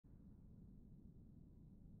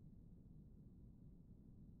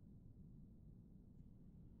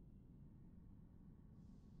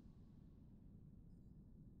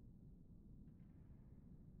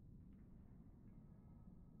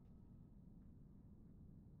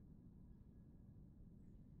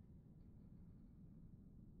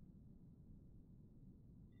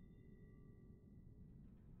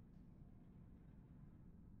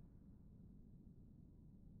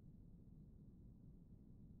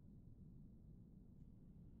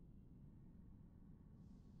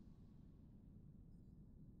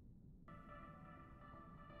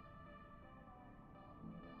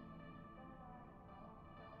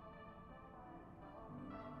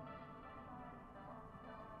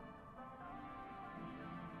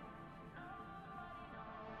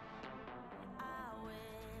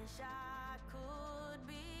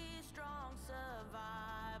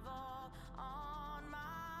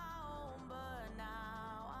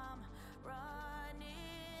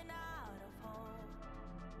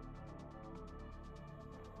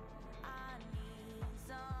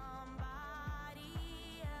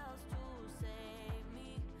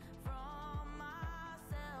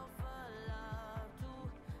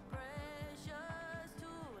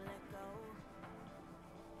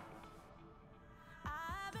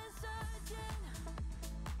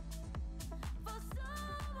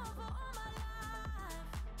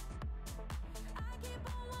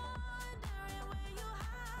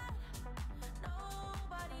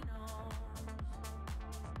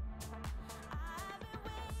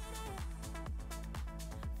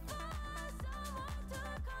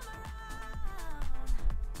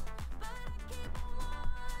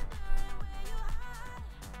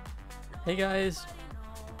Hey guys.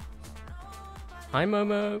 Hi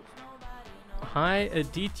Momo. Hi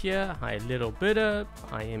Aditya. Hi Little Bitter.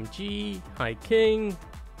 Hi MG. Hi King.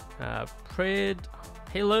 Pred.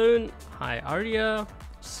 Hey Lone. Hi Arya.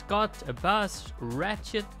 Scott. Abbas.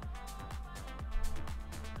 Ratchet.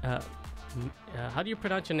 How do you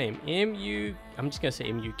pronounce your name? I'm just gonna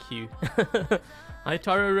say MUQ. Hi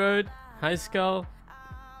Taro Road. Hi Skull.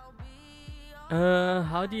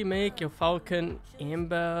 How do you make your Falcon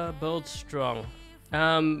Ember build strong?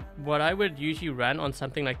 What I would usually run on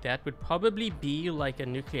something like that would probably be like a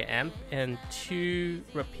nuclear amp and 2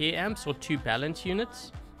 repair amps or 2 balance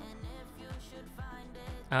units.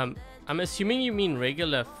 I'm assuming you mean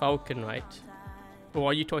regular Falcon, right?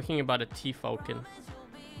 Or are you talking about a T-Falcon?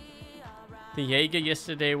 The Jaeger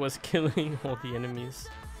yesterday was killing all the enemies.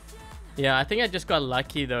 Yeah, I think I just got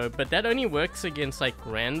lucky though, but that only works against like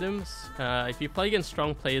randoms. If you play against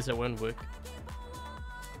strong players, it won't work.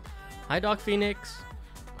 Hi Dark Phoenix.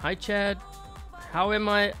 Hi Chad. How am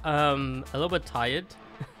I? A little bit tired.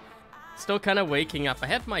 Still kind of waking up. I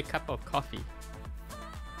had my cup of coffee,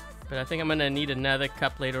 but I think I'm gonna need another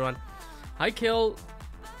cup later on. Hi Kill.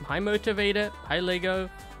 Hi Motivator. Hi Lego.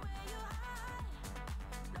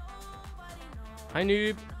 Hi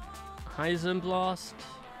Noob. Hi Zimblast.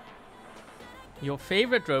 Your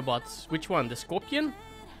favorite robots, which one? The Scorpion?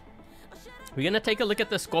 We're gonna take a look at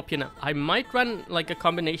the Scorpion. I might run like a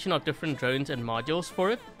combination of different drones and modules for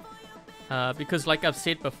it. Because like I've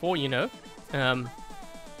said before, you know.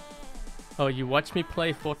 Oh, you watched me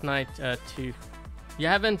play Fortnite too. You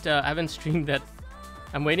haven't streamed that.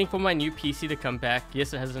 I'm waiting for my new PC to come back.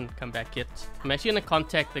 Yes, it hasn't come back yet. I'm actually gonna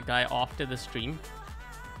contact the guy after the stream.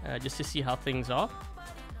 Just to see how things are.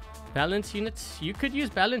 Balance units, you could use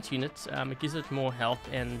balance units, it gives it more health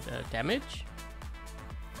and damage.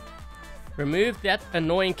 Remove that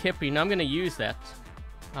annoying Kepri. Now I'm going to use that.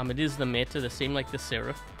 It is the meta, the same like the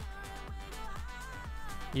Seraph.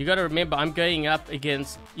 You got to remember, I'm going up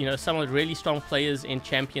against, you know, some of the really strong players in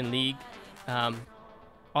Champion League.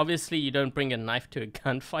 Obviously you don't bring a knife to a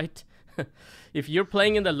gunfight. If you're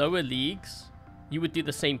playing in the lower leagues, you would do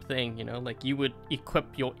the same thing, you know, like you would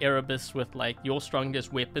equip your Erebus with like your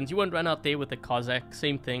strongest weapons. You won't run out there with a Cossack,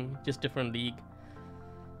 same thing, just different league.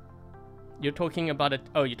 You're talking about it.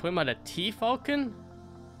 Oh, you're talking about a T-Falcon?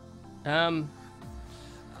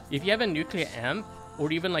 If you have a nuclear amp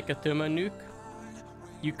or even like a thermo nuke,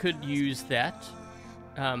 you could use that.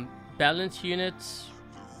 Balance units,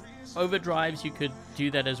 overdrives, you could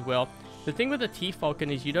do that as well. The thing with the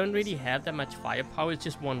T-Falcon is you don't really have that much firepower. It's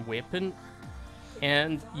just one weapon.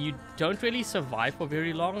 And you don't really survive for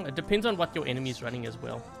very long. It depends on what your enemy is running as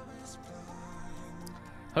well.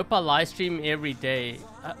 Hope I live stream every day.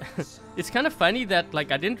 It's kind of funny that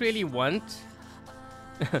like I didn't really want.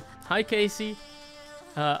 Hi Casey.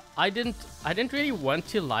 I didn't really want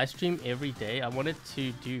to live stream every day. I wanted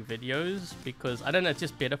to do videos because I don't know, it's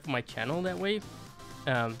just better for my channel that way.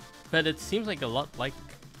 But it seems like a lot like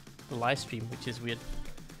the live stream, which is weird.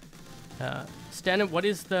 Standard, what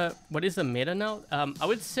is the meta now? I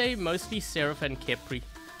would say mostly Seraph and Kepri,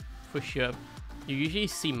 for sure. You usually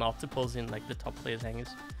see multiples in like the top players hangers.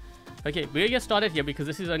 Okay, we're gonna get started here because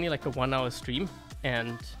this is only like a 1-hour stream,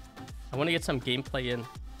 and I want to get some gameplay in.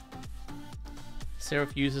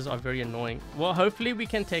 Seraph users are very annoying. Well, hopefully we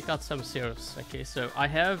can take out some Seraphs. Okay, so I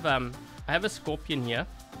have a Scorpion here.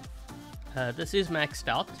 This is maxed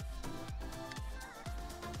out.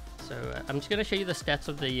 So I'm just going to show you the stats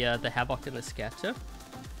of the Havoc and the Scatter.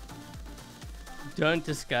 Don't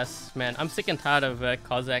discuss, man. I'm sick and tired of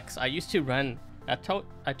Cossacks. I used to run. I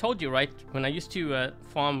told you, right? When I used to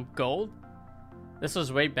farm gold. This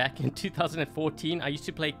was way back in 2014. I used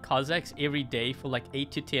to play Cossacks every day for like 8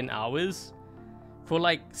 to 10 hours. For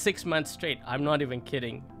like 6 months straight. I'm not even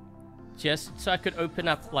kidding. Just so I could open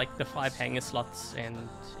up like the 5 hanger slots and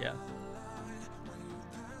yeah.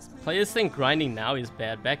 Players think grinding now is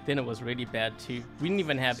bad. Back then it was really bad too. We didn't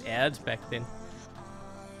even have ads back then.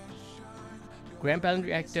 Grand Balance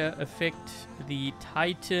Reactor affect the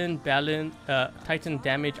Titan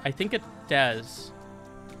damage. I think it does.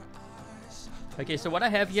 Okay, so what I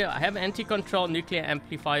have here, I have anti-control nuclear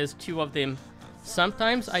amplifiers, 2 of them.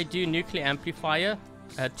 Sometimes I do nuclear amplifier,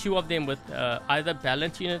 2 of them with either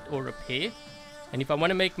balance unit or repair. And if I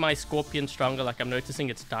want to make my Scorpion stronger, like I'm noticing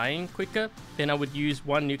it's dying quicker, then I would use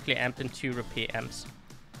 1 nuclear amp and 2 repair amps.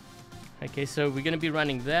 Okay, so we're going to be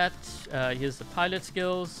running that. Here's the pilot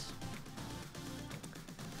skills.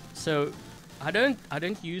 So I don't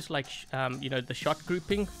use like you know, the shot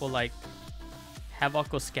grouping for like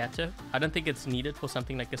Havoc or Scatter. I don't think it's needed for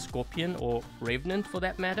something like a Scorpion or Revenant for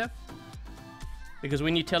that matter. Because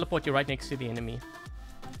when you teleport, you're right next to the enemy.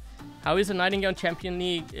 How is the Nightingale Champion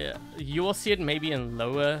League? You will see it maybe in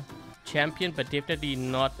lower champion, but definitely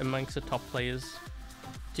not amongst the top players.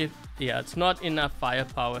 Yeah, it's not enough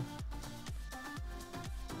firepower.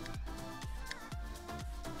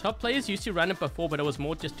 Top players used to run it before, but it was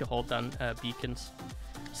more just to hold down beacons.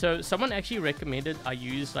 So someone actually recommended I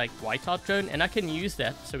use like Whiteout Drone, and I can use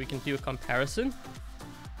that so we can do a comparison.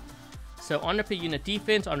 So honor per unit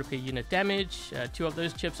defense, honor per unit damage, 2 of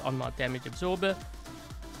those chips on my damage absorber.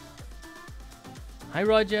 Hi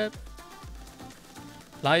Roger.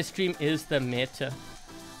 Live stream is the meta.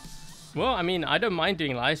 Well, I mean, I don't mind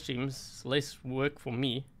doing live streams, it's less work for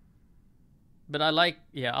me. But I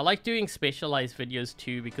like doing specialized videos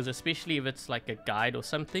too, because especially if it's like a guide or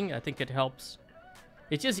something, I think it helps.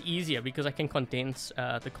 It's just easier because I can condense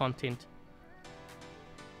the content.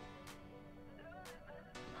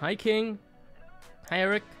 Hi King. Hi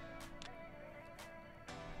Eric.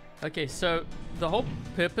 Okay, so the whole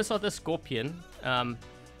purpose of the Scorpion,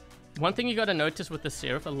 one thing you gotta notice with the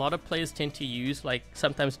Seraph, a lot of players tend to use like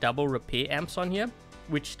sometimes double repair amps on here,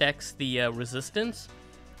 which stacks the resistance.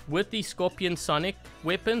 With the Scorpion Sonic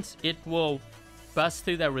weapons, it will bust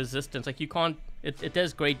through that resistance. Like you can't, it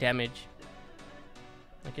does great damage.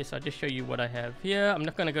 Okay, so I'll just show you what I have here. I'm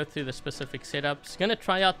not gonna go through the specific setups. Gonna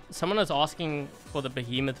try out, someone was asking for the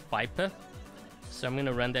Behemoth Viper, so I'm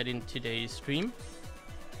gonna run that in today's stream.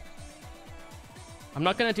 I'm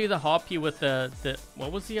not gonna do the Harpy with the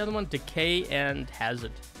what was the other one? Decay and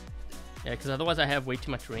Hazard. Yeah, because otherwise I have way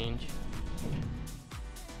too much range.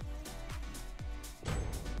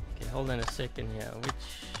 Okay, hold on a second here. Which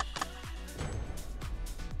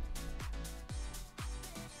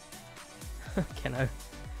can I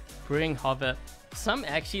bring hover? Some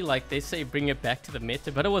actually, like they say, bring it back to the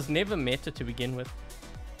meta, but it was never meta to begin with.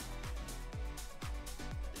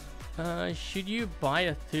 Should you buy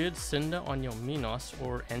a 3rd Cinder on your Minos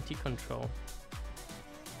or anti-control?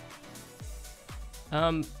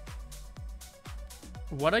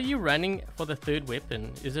 What are you running for the 3rd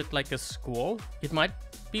weapon? Is it like a Squall? It might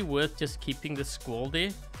be worth just keeping the Squall there.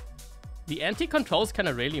 The anti-control is kind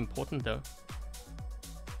of really important though.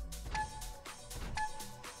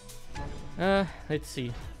 Let's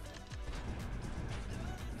see.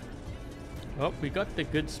 Oh, we got the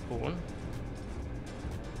good spawn.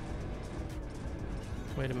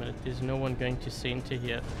 Wait a minute, there's no one going to center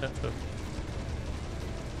here. Uh-oh.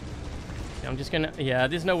 Okay, I'm just gonna... Yeah,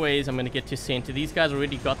 there's no ways I'm gonna get to center. These guys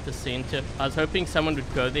already got the center. I was hoping someone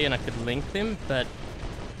would go there and I could link them, but...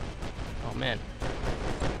 Oh man.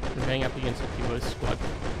 I'm going up against a duo squad.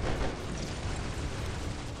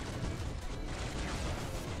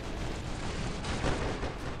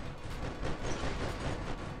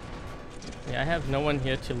 Yeah, I have no one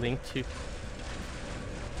here to link to.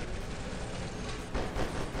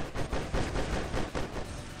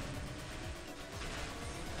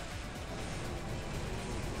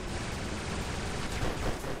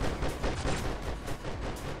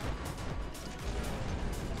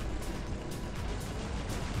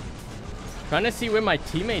 Trying to see where my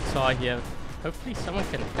teammates are here. Hopefully someone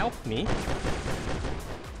can help me.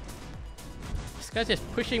 This guy's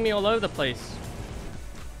just pushing me all over the place.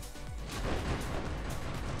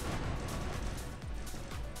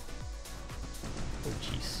 Oh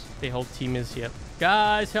jeez, their whole team is here.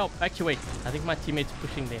 Guys, help! Actually, wait. I think my teammate's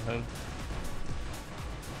pushing their home.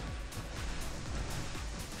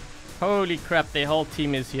 Holy crap, their whole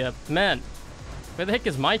team is here. Man, where the heck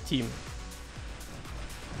is my team?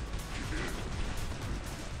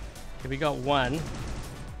 Okay, we got one.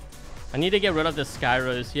 I need to get rid of the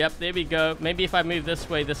Skyros. Yep, there we go. Maybe if I move this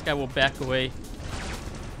way, this guy will back away.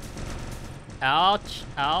 Ouch,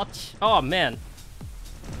 ouch. Oh man.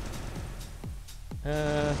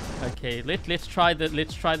 Okay, let's try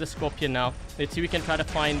the Scorpion now. Let's see if we can try to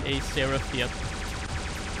find a Seraph here.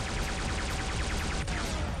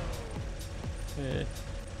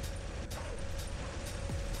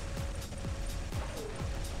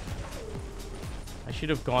 I should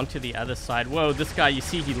have gone to the other side. Whoa, this guy, you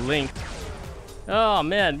see he linked. Oh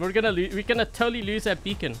man, we're gonna totally lose that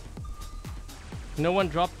beacon. No one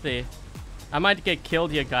dropped there. I might get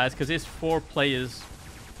killed here, guys, because there's 4 players.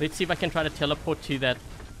 Let's see if I can try to teleport to that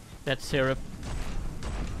Seraph.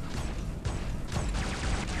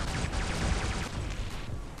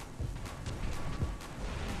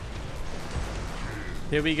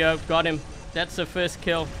 There we go, got him. That's the first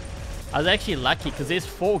kill. I was actually lucky because there's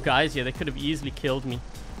 4 guys here. They could have easily killed me.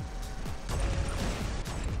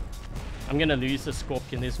 I'm gonna lose the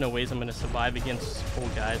Scorpion. There's no ways I'm gonna survive against 4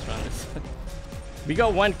 guys around this. We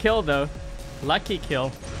got 1 kill though. Lucky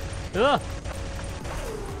kill. Ugh.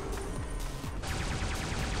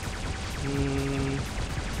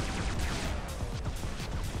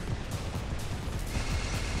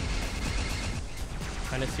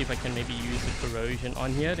 trying to see if I can maybe use the corrosion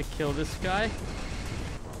on here to kill this guy.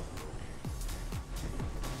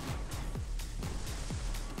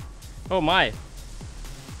 Oh my!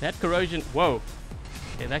 That corrosion... Whoa!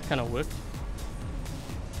 Okay, that kind of worked.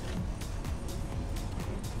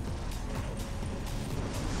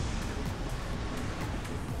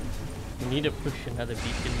 We need to push another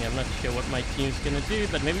beacon here. I'm not sure what my team's gonna do,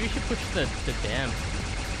 but maybe we should push the dam.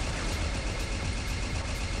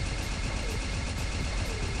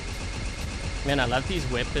 Man, I love these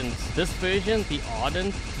weapons. This version, the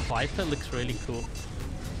Ardent Viper, looks really cool.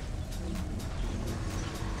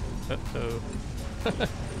 Uh-oh.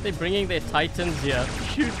 They're bringing their Titans here.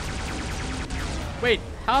 Shoot! Wait,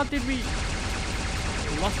 how did we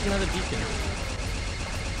lost another beacon?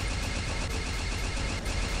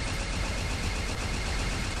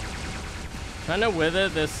 Trying to weather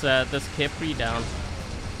this this Kepri down.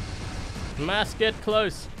 Must get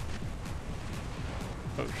close.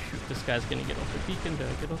 Oh shoot, this guy's gonna get off the beacon.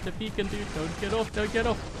 Don't get off the beacon, dude. Don't get off, don't get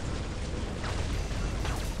off.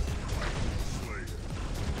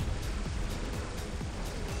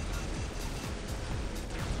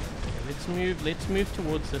 Okay, let's move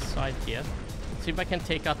towards this side here. See if I can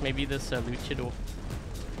take out maybe this luchador.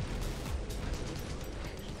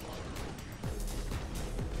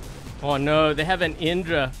 Oh no, they have an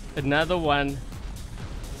Indra, another one.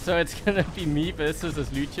 So it's gonna be me versus this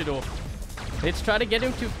luchador. Let's try to get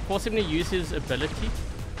him to force him to use his ability.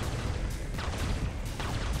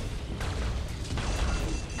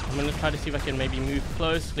 I'm gonna try to see if I can maybe move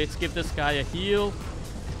close. Let's give this guy a heal.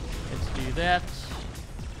 Let's do that.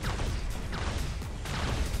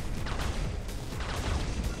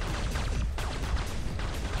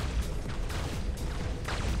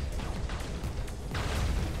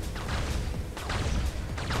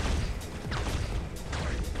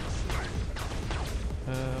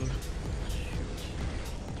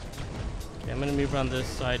 Around this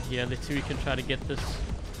side here. Let's see if we can try to get this.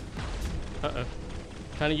 Uh-oh.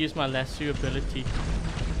 Trying to use my lasso ability.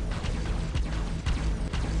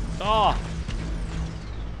 Oh!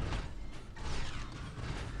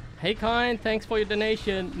 Hey Kind, thanks for your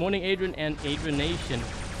donation. Morning Adrian and Adrian Nation.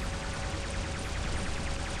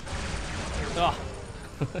 Oh.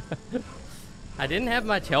 I didn't have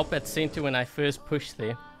much help at center when I first pushed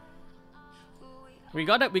there. We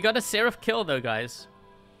got a Seraph kill though, guys.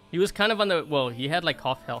 He was kind of on the... Well, he had like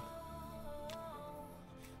half health.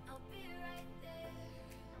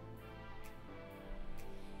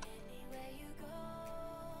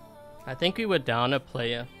 I think we were down a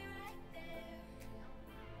player.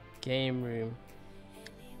 Game room.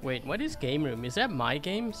 Wait, what is game room? Is that my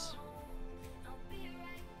games?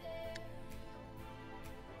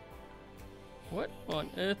 What on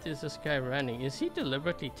earth is this guy running? Is he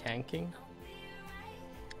deliberately tanking?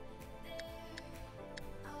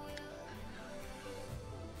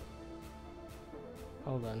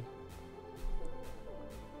 Hold on.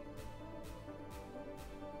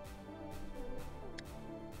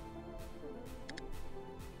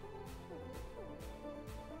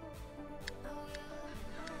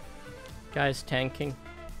 Guy's tanking.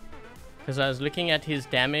 Because I was looking at his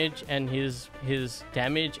damage and his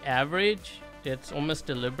damage average. It's almost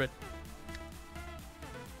deliberate.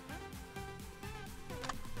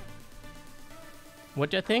 What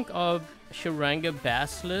do you think of Sharanga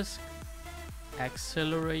Basilisk?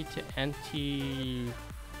 Accelerator anti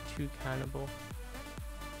 2 cannibal.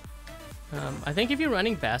 I think if you're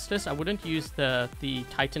running Basilisk, I wouldn't use the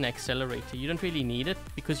Titan accelerator. You don't really need it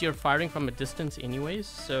because you're firing from a distance anyways,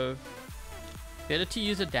 so better to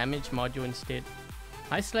use a damage module instead.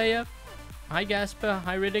 Hi Slayer, hi Gasper,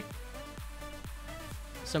 hi Riddick.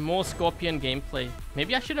 Some more Scorpion gameplay.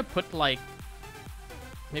 Maybe I should have put like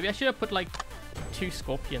 2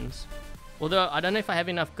 Scorpions. Although, I don't know if I have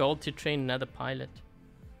enough gold to train another pilot.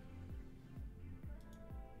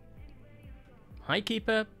 Hi,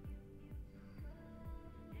 Keeper.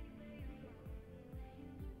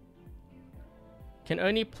 Can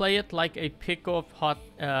only play it like a pick-off hot...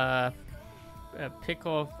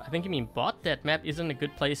 pick-off... I think you mean bot. That map isn't a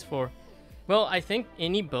good place for... Well, I think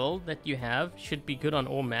any build that you have should be good on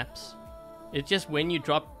all maps. It's just when you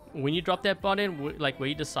drop that bot in, like where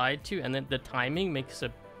you decide to, and then the timing makes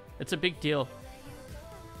a... It's a big deal.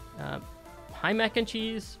 Hi Mac and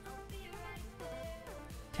Cheese.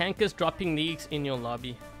 Tankers dropping leagues in your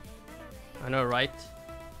lobby. I know, right?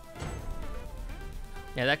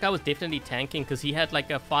 Yeah, that guy was definitely tanking because he had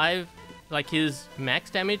like a 5... Like his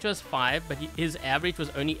max damage was 5, but his average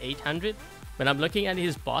was only 800. But I'm looking at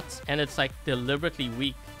his bots and it's like deliberately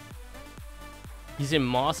weak. He's in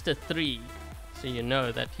Master 3. So you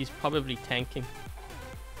know that he's probably tanking.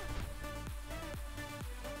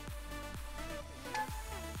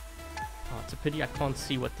 pity I can't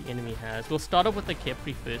see what the enemy has. We'll start off with the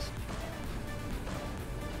Kepri first.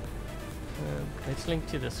 Let's link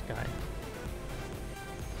to this guy.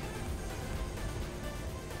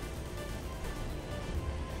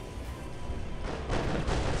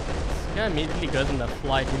 This guy immediately goes in the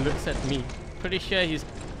flight. He looks at me. Pretty sure he's...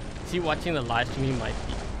 Is he watching the live stream? He might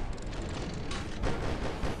be.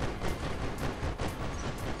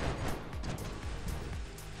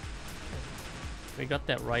 We got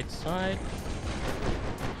that right side.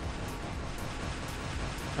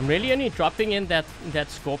 I'm really only dropping in that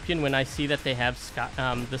Scorpion when I see that they have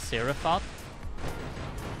the Seraph out.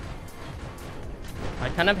 I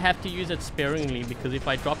kind of have to use it sparingly, because if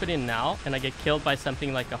I drop it in now and I get killed by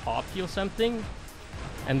something like a Harpy or something,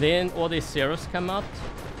 and then all these Seraphs come out,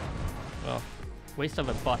 well, waste of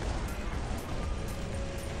a bot.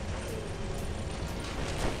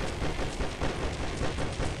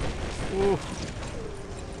 Ooh.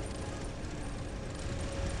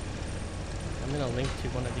 I'm gonna link to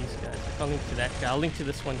one of these guys. I can't link to that guy. I'll link to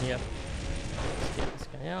this one here. Let's get this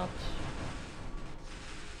guy out.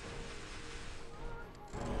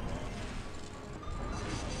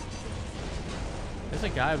 There's a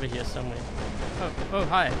guy over here somewhere. Oh,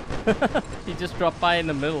 hi. He just dropped by in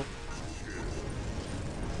the middle.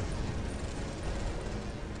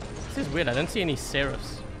 This is weird. I don't see any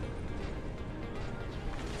Seraphs.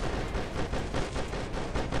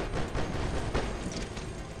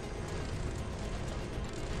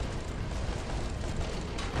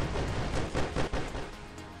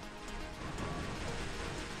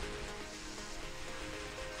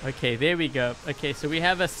 Okay, there we go. Okay, so we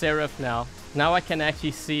have a Seraph now. Now I can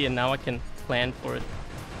actually see, and now I can plan for it.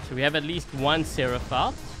 So we have at least one Seraph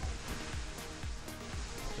out.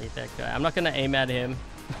 Hate that guy. I'm not gonna aim at him.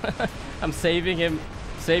 I'm saving him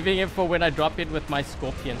for when I drop it with my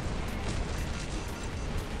Scorpion.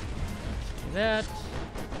 That.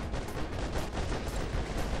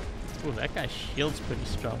 Ooh, that guy's shield's pretty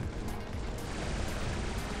strong.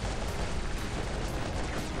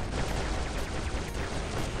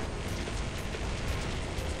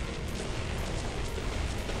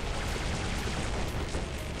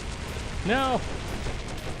 No!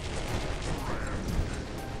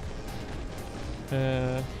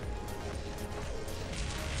 Is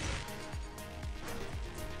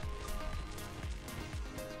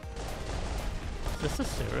this a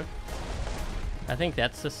Seraph? I think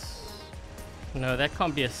that's a... No, that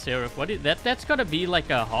can't be a Seraph. What is that? That's gotta be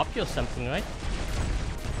like a Harpy or something, right?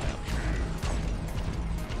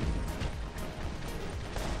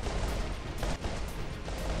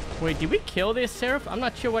 Wait, did we kill this Seraph? I'm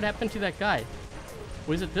not sure what happened to that guy.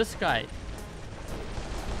 Or is it this guy?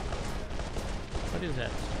 What is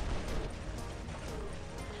that?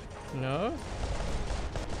 No?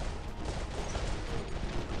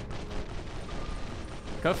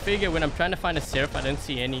 Go figure, when I'm trying to find a Seraph, I don't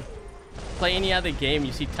see any. Play any other game,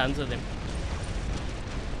 you see tons of them.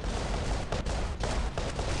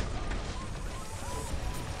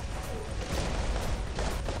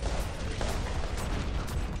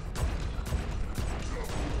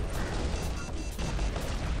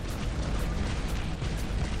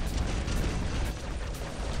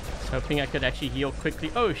 Hoping I could actually heal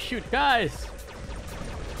quickly. Oh shoot, guys!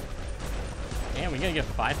 Damn, we're gonna get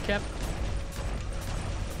 5 cap.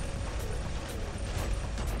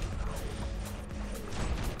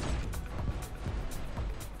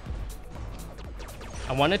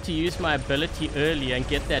 I wanted to use my ability early and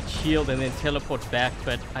get that shield and then teleport back,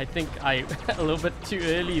 but I think I a little bit too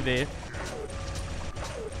early there.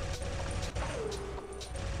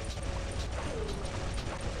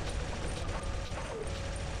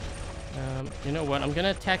 You know what? I'm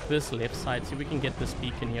gonna attack this left side, see if we can get this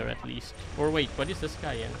beacon here at least. Or wait, what is this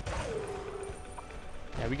guy in?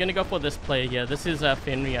 Yeah, we're gonna go for this player here. This is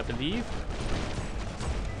Fenry, I believe.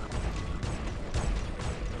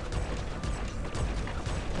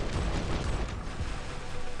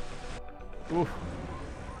 Ooh.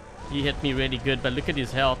 He hit me really good, but look at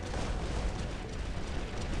his health.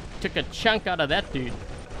 Took a chunk out of that dude.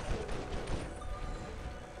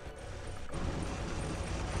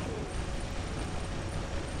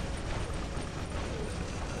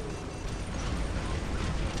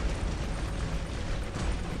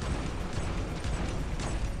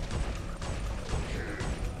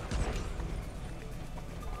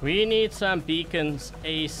 We need some beacons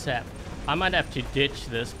ASAP. I might have to ditch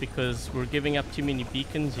this because we're giving up too many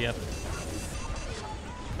beacons here.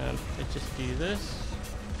 Let's just do this.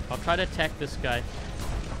 I'll try to attack this guy.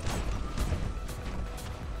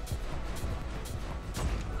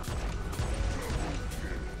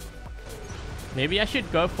 Maybe I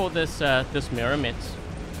should go for this this Mirror Mets.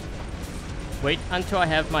 Wait until I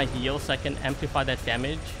have my heal so I can amplify that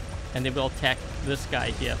damage. And then we'll attack this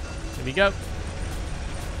guy here. Here we go.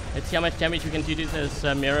 Let's see how much damage we can do to this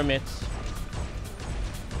Meramets.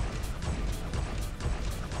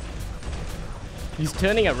 He's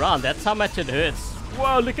turning around. That's how much it hurts.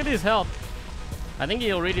 Whoa, look at his health. I think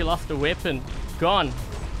he already lost the weapon. Gone.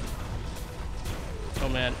 Oh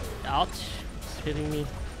man. Ouch. It's hitting me.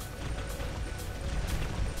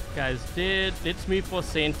 Guy's dead. Let's move for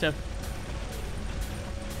center.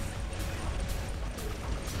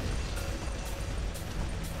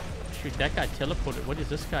 Shoot, that guy teleported. What is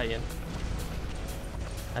this guy in?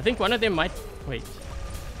 I think one of them might... Wait.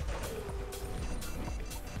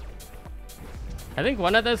 I think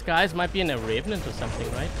one of those guys might be in a Revenant or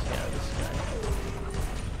something, right? Yeah, this guy.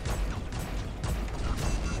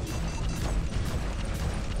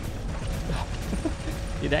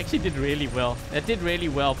 It actually did really well. That did really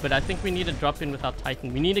well, but I think we need to drop in with our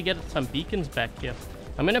Titan. We need to get some beacons back here.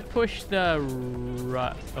 I'm gonna push the...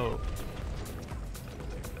 Oh.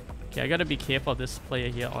 Okay, I gotta be careful of this player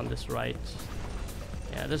here on this right.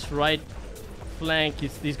 Yeah, this right flank,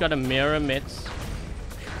 he's got a Meramets.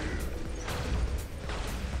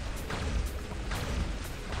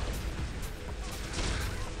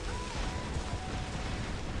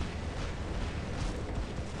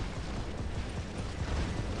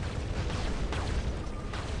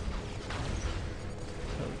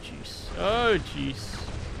 Oh jeez.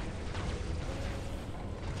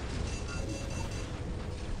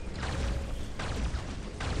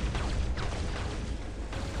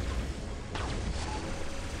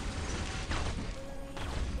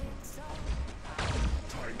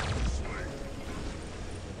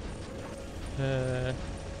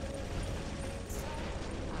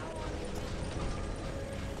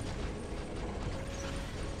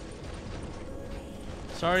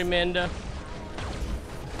 Sorry, Manda.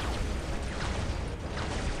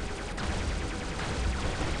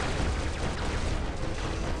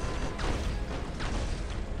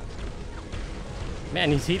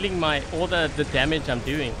 Man, he's healing my all the damage I'm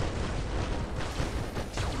doing.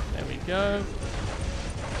 There we go.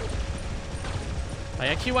 I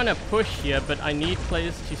actually want to push here, but I need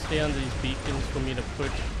players to stay on these beacons for me to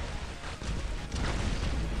push.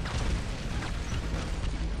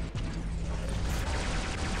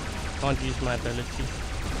 Can't use my ability.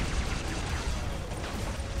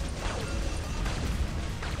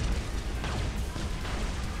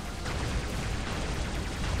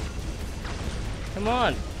 Come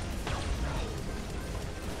on.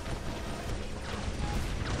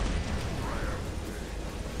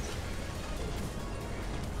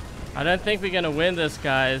 I don't think we're gonna win this,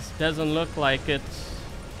 guys. Doesn't look like it.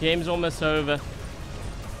 Game's almost over.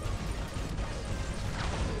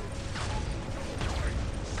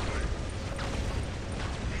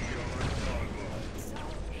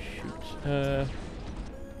 Shoot.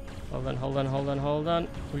 Hold on.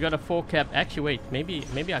 We got a 4 cap. Actually, wait.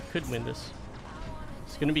 Maybe I could win this.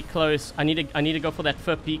 It's gonna be close. I need to go for that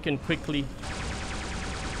 5th beacon quickly.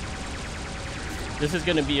 This is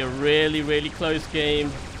gonna be a really close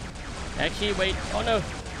game. Actually, wait. Oh no.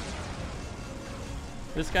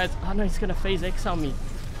 This guy's... Oh no, he's gonna phase exile me.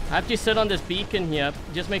 I have to sit on this beacon here.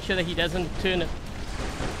 Just make sure that he doesn't turn it.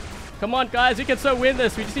 Come on, guys. We can so win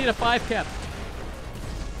this. We just need a 5 cap.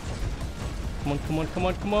 Come on.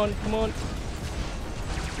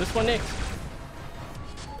 This one next.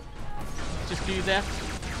 Just do that.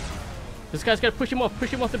 This guy's gotta push him off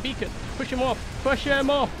the beacon. Push him off.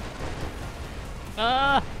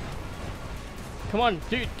 Ah! Come on,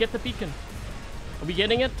 dude, get the beacon. Are we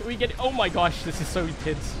getting it? Oh my gosh, this is so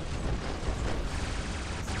intense.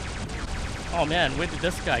 Oh man, where did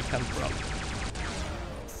this guy come from?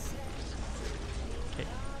 Okay.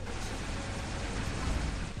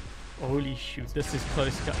 Holy shoot, this is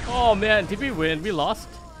close. Oh man, did we win? We lost?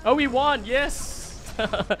 Oh, we won, yes!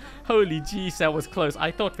 Holy jeez, that was close.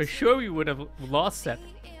 I thought for sure we would have lost that.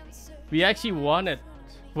 We actually won it.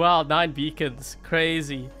 Wow, 9 beacons.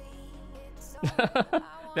 Crazy.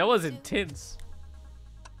 That was intense.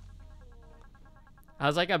 I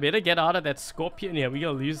was like, I better get out of that scorpion here. We're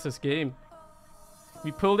gonna lose this game.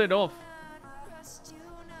 We pulled it off.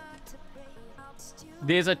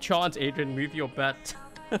 There's a chance, Adrian. Move your butt.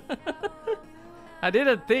 I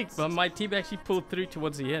didn't think, but my team actually pulled through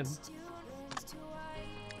towards the end.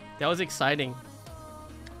 That was exciting.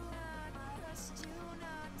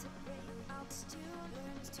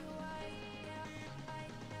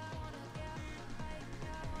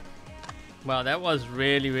 Wow, that was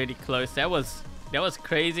really close. That was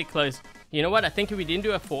crazy close. You know what? I think if we didn't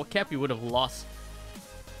do a 4 cap, we would have lost.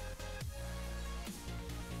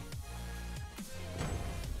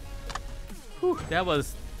 that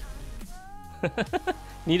was...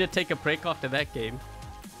 Need to take a break after that game.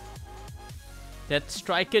 That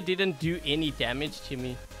striker didn't do any damage to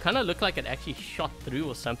me. Kind of looked like it actually shot through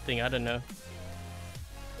or something. I don't know.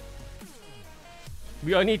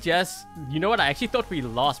 We only just... You know what? I actually thought we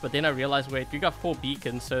lost, but then I realized, wait, we got 4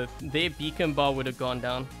 beacons, so their beacon bar would have gone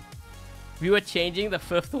down. We were changing the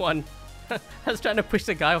 5th one. I was trying to push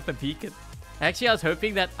the guy off the beacon. Actually, I was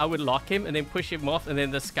hoping that I would lock him and then push him off, and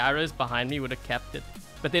then the Skyros behind me would have capped it.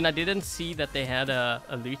 But then I didn't see that they had a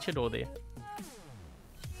luchador there.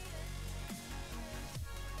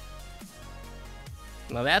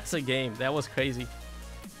 Now that's a game. That was crazy.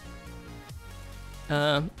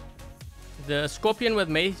 The Scorpion with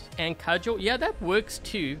Mace and Cudgel. Yeah, that works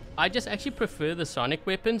too. I just actually prefer the Sonic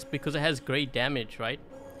weapons because it has great damage, right?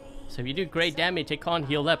 So if you do great damage, it can't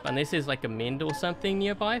heal up unless there's like a mend or something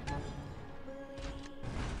nearby.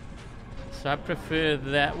 So I prefer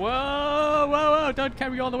that. Whoa, whoa, whoa, don't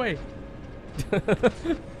carry all the way.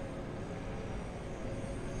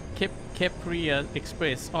 Capri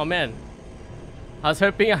Express. Oh man. I was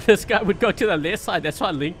hoping this guy would go to the left side. That's why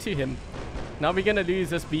I linked to him. Now we're gonna lose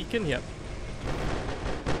this beacon here.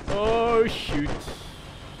 Oh shoot.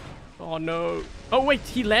 Oh no. Oh wait,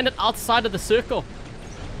 he landed outside of the circle.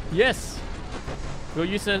 Yes. We'll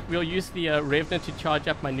use the Revenant to charge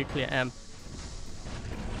up my nuclear amp.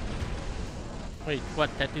 Wait, what?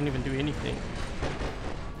 That didn't even do anything.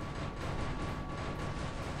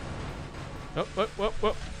 Oh, whoa, whoa,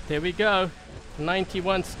 whoa. There we go.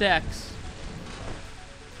 91 stacks.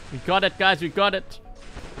 We got it, guys. We got it.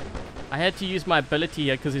 I had to use my ability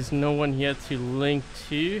here because there's no one here to link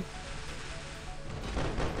to.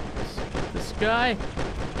 This guy.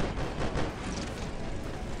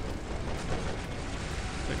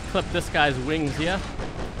 So clip this guy's wings here.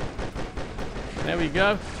 There we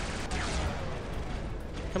go.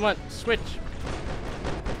 Come on, switch.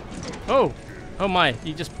 Oh! Oh my,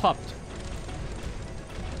 he just popped.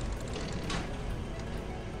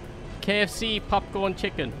 KFC popcorn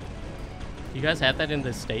chicken. You guys have that in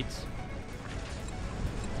the States?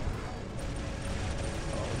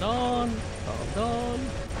 Hold on. Hold on.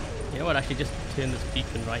 You know what? I should just turn this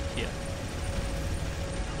beacon right here.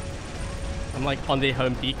 I'm like on their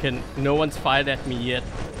home beacon. No one's fired at me yet.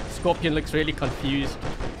 Scorpion looks really confused.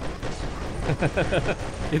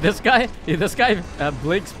 If this guy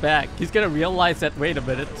blinks back, he's gonna realize that, wait a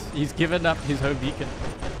minute, he's given up his home beacon.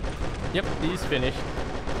 Yep, he's finished.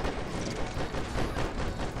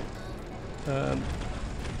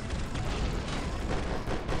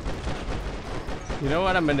 You know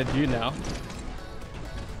what I'm gonna do now?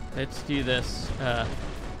 Let's do this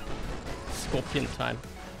Scorpion time.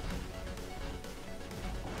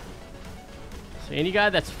 So any guy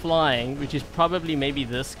that's flying, which is probably maybe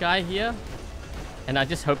this guy here, and I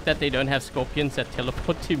just hope that they don't have Scorpions that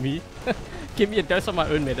teleport to me. Give me a dose of my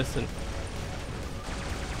own medicine.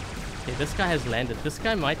 Okay, this guy has landed. This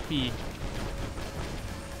guy might be...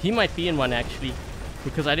 He might be in one actually,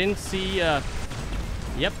 because I didn't see...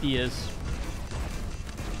 Yep, he is.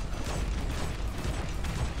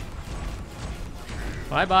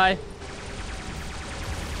 Bye-bye.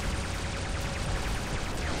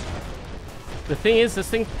 The thing is, this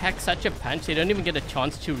thing packs such a punch, they don't even get a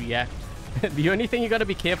chance to react. The only thing you gotta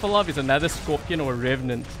be careful of is another Scorpion or a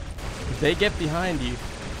Revenant. If they get behind you...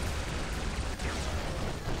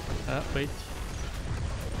 wait.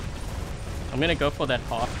 I'm gonna go for that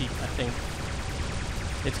heartbeat, I think.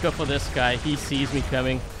 Let's go for this guy. He sees me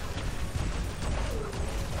coming.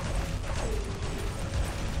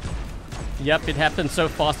 Yep, it happened so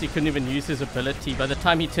fast he couldn't even use his ability. By the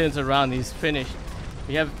time he turns around, he's finished.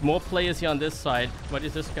 We have more players here on this side. What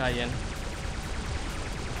is this guy in?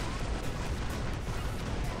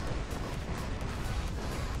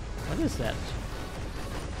 What is that?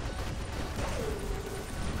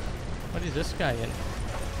 What is this guy in?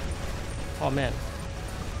 Oh man.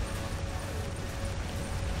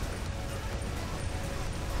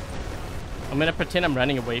 I'm gonna pretend I'm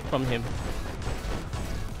running away from him.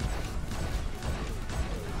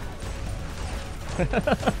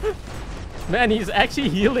 Man, he's actually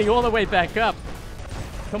healing all the way back up.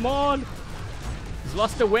 Come on. He's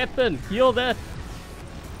lost a weapon. Heal that.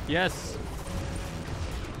 Yes.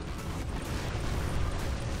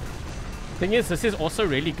 Thing is, this is also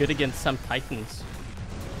really good against some Titans.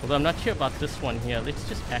 Although I'm not sure about this one here. Let's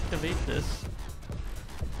just activate this.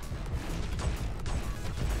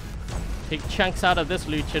 Take chunks out of this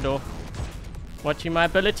luchador. Watching my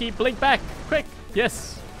ability. Blink back. Quick.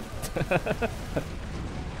 Yes.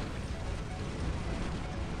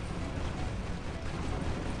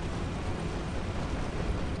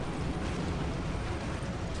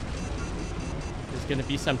 gonna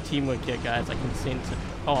be some teamwork here, guys. I can sense it.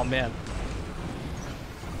 Oh man.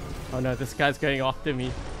 Oh no, this guy's going after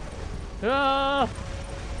me. Ah!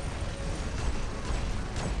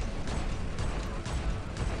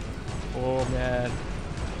 Oh man.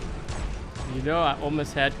 You know I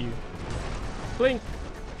almost had you. Blink!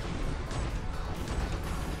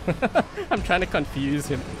 I'm trying to confuse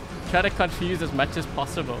him. Try to confuse as much as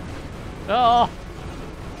possible. Oh!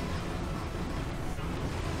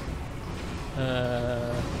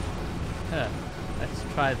 Let's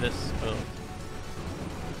try this. Oh.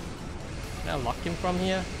 Can I lock him from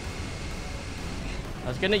here? I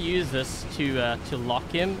was gonna use this to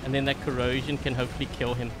lock him, and then that corrosion can hopefully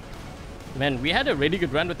kill him. Man, we had a really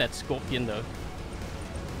good run with that scorpion though.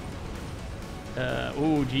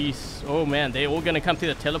 Oh jeez. Oh man, they're all gonna come to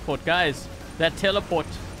the teleport, guys. That teleport.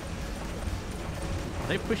 Are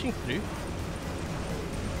they pushing through?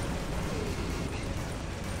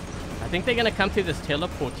 I think they're gonna come to this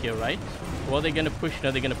teleport here, right? Or are they gonna push?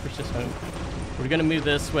 No, they're gonna push us home. We're gonna move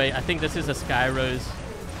this way. I think this is a Sky Rose.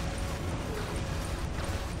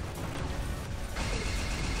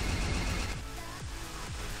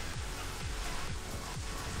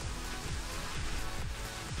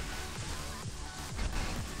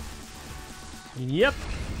 Yep.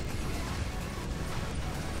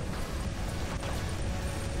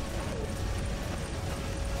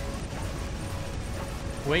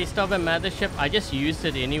 Waste of a mothership. I just used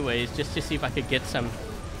it anyways, just to see if I could get some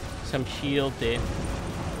shield there.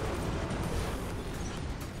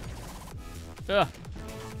 Ugh.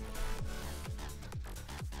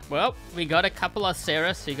 Well, we got a couple of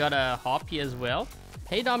Seraphs. We got a Harpy as well.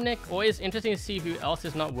 Hey Dominic, always interesting to see who else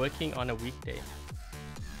is not working on a weekday.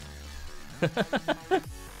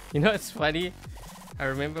 You know, it's funny. I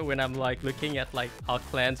remember when I'm like looking at like our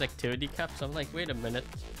clan's activity cups, I'm like, wait a minute.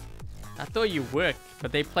 I thought you work,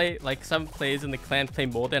 but they play, like some players in the clan play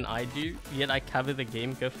more than I do, yet I cover the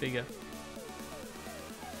game, go figure.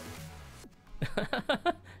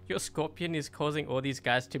 Your scorpion is causing all these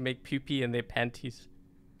guys to make pee-pee in their panties.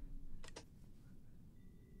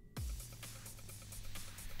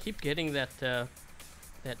 Keep getting that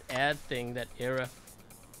that ad thing, that error.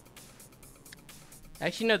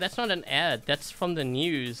 Actually, no, that's not an ad. That's from the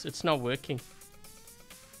news. It's not working.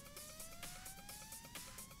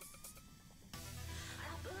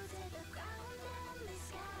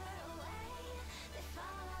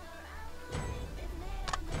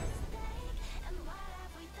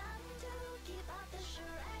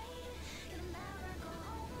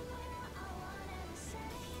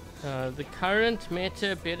 The current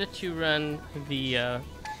meta, better to run the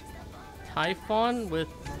Typhon with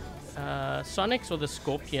Sonics or the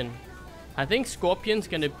Scorpion. I think Scorpion's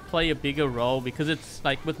gonna play a bigger role because it's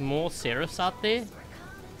like with more Seraphs out there.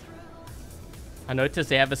 I noticed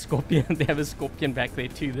they have a Scorpion. They have a Scorpion back there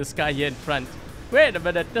too. This guy here in front. Wait a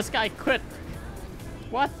minute, this guy quit.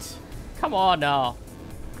 What? Come on now.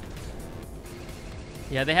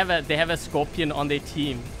 Yeah, they have a Scorpion on their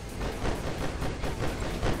team.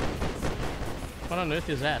 What on earth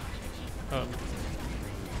is that? Oh.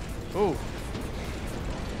 Ooh.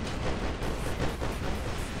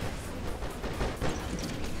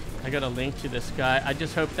 I got a link to this guy. I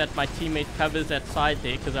just hope that my teammate covers that side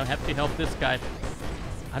there because I have to help this guy.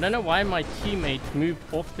 I don't know why my teammate moved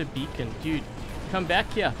off the beacon. Dude, come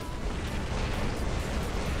back here.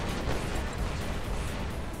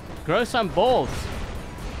 Grow some balls.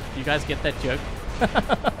 You guys get that joke?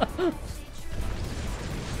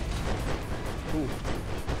 Ooh.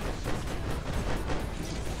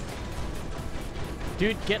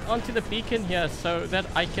 Dude, get onto the beacon here so that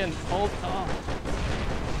I can hold. Oh.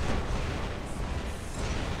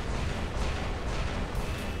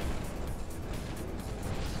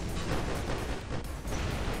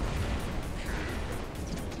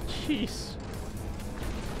 Jeez.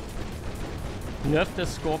 Nerf the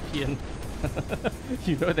Scorpion.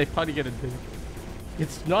 You know they're probably gonna do.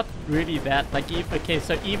 It's not really that. Like, if, okay,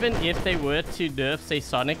 so even if they were to nerf, say,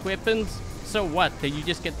 Sonic weapons, so what? Then you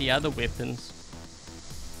just get the other weapons.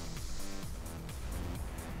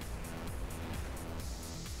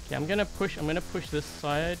 Okay, I'm gonna push this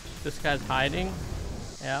side. This guy's hiding.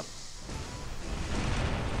 Yep.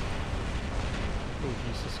 Oh,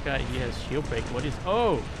 jeez, this guy, he has shield break. What is...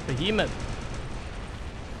 Oh, Behemoth.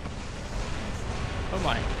 Oh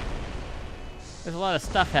my. There's a lot of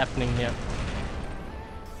stuff happening here.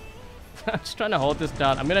 I'm just trying to hold this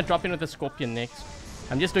down. I'm gonna drop in with the Scorpion next.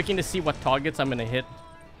 I'm just looking to see what targets I'm gonna hit.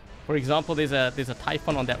 For example, there's a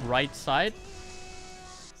Typhon on that right side.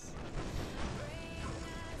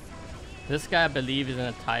 This guy, I believe, is in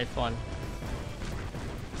a Typhon.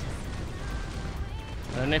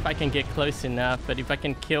 I don't know if I can get close enough, but if I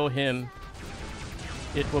can kill him,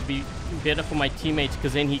 it will be better for my teammates,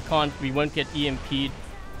 because then we won't get EMP'd.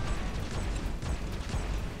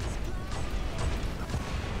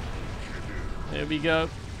 There we go.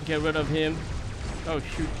 Get rid of him. Oh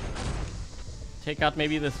shoot. Take out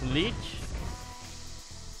maybe this leech.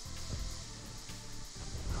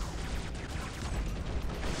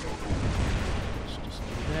 Let's just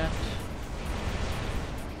do that.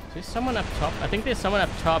 Is there someone up top? I think there's someone up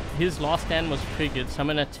top. His last stand was triggered, so I'm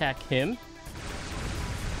gonna attack him.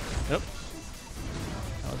 Yep.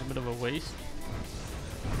 That was a bit of a waste.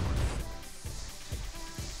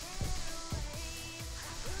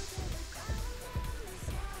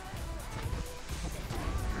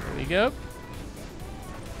 There we go.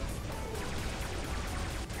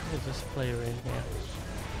 Where's this player in here?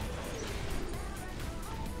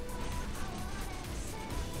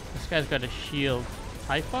 This guy's got a shield.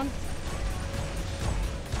 Typhon?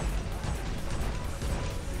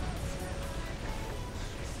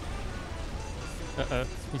 Uh-oh.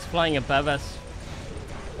 He's flying above us.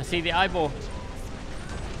 I see the eyeball.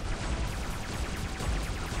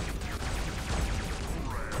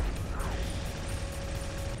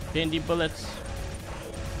 Bendy bullets.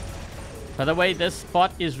 By the way, this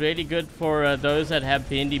spot is really good for those that have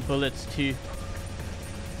bendy bullets too.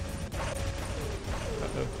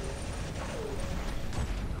 Uh-oh.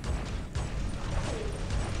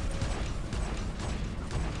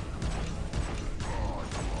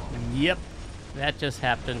 Yep, that just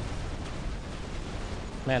happened.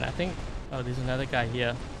 Man, I think... Oh, there's another guy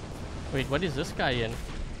here. Wait, what is this guy in?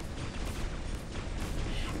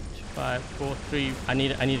 Shoot, 5, 4, 3. I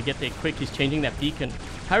need to get there quick. He's changing that beacon.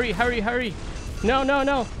 Hurry, hurry, hurry! No, no,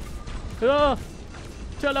 no! Oh,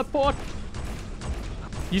 teleport!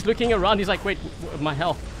 He's looking around. He's like, wait, my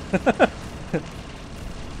health.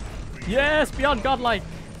 Yes, beyond godlike.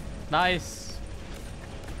 Nice.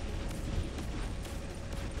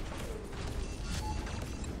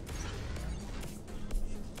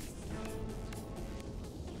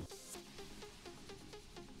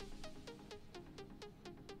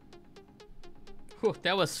 Whew,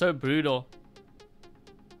 that was so brutal.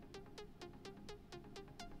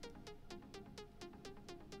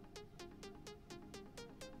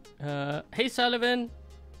 Hey Sullivan.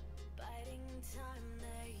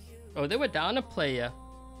 Oh, they were down a player.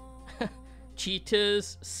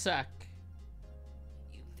 Cheaters suck.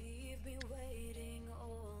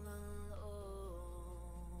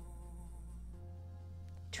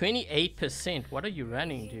 28%. What are you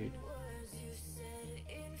running, dude?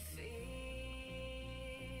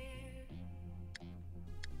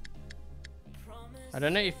 I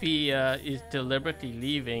don't know if he is deliberately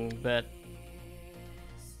leaving, but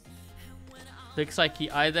looks like he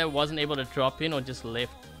either wasn't able to drop in or just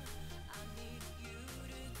left.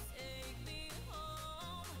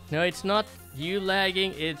 No, it's not you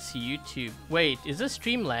lagging, it's YouTube. Wait, is this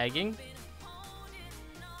stream lagging?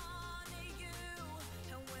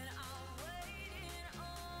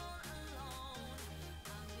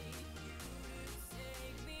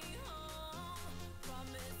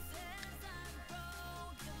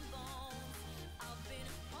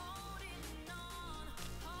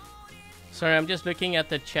 Sorry, I'm just looking at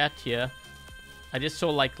the chat here. I just saw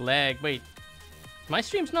like lag. Wait, my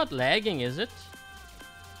stream's not lagging, is it?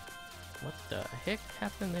 What the heck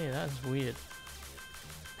happened there? That's weird.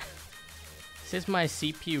 It says my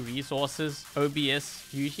CPU resources,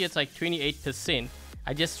 OBS, usually it's like 28%.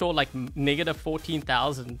 I just saw like negative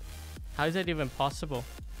 14,000. How is that even possible?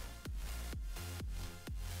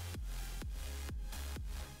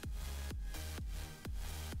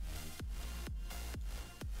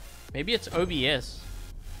 Maybe it's OBS.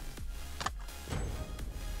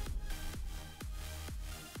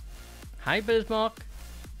 Hi, Bismarck.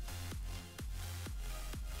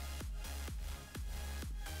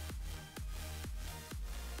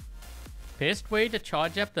 Best way to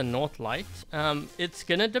charge up the North Light? It's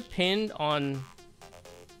gonna depend on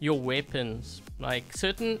your weapons. Like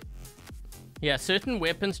certain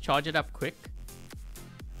weapons charge it up quick.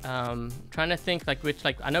 Trying to think like which,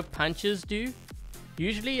 like I know punches do.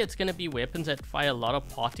 Usually it's going to be weapons that fire a lot of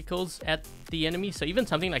particles at the enemy. So even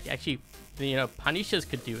something like actually, you know, Punishers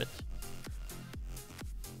could do it.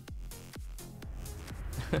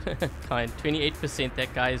 Kind, 28%,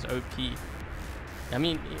 that guy is OP. I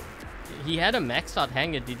mean, he had a maxed out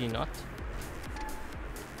hanger, did he not?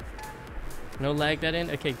 No lag that in?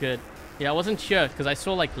 Okay, good. Yeah, I wasn't sure because I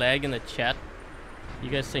saw like lag in the chat. You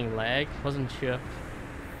guys saying lag? Wasn't sure.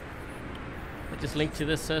 I just linked to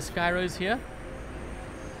this Skyrose here.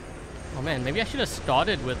 Oh man, maybe I should have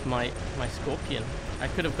started with my Scorpion. I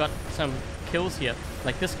could have got some kills here.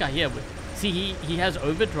 Like this guy here. See, he has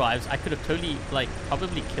overdrives. I could have totally, like,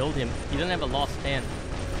 probably killed him. He doesn't have a last stand.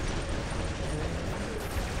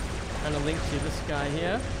 Trying to link to this guy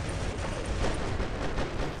here.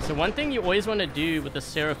 So one thing you always want to do with the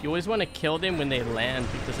Seraph, you always want to kill them when they land,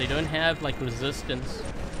 because they don't have, like, resistance.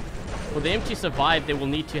 For them to survive, they will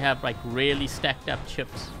need to have, like, really stacked up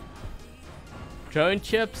chips. Drone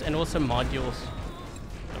chips and also modules.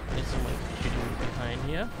 Oh, there's someone shooting behind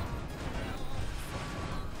here.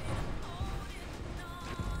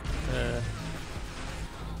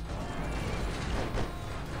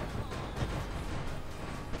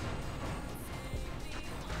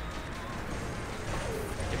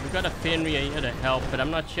 We've got a Fenrir here to help, but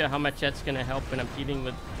I'm not sure how much that's going to help when I'm dealing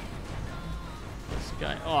with this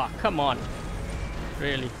guy. Oh, come on.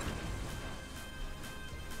 Really?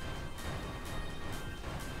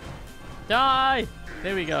 Die!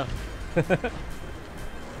 There we go.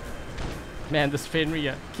 Man, this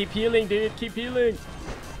Fenrir. Keep healing, dude. Keep healing.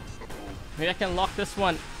 Maybe I can lock this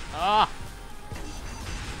one. Ah!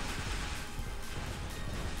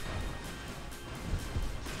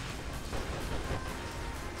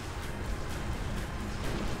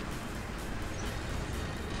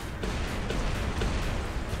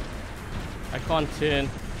 I can't turn.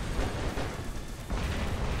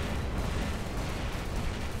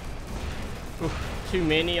 Oof, too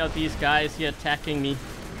many of these guys here attacking me.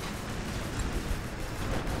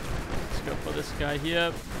 Let's go for this guy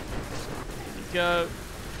here. Here we go.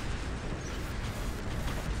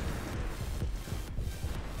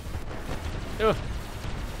 Oh,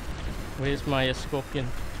 where's my scorpion?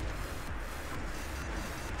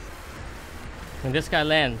 When this guy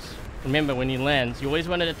lands, remember when he lands, you always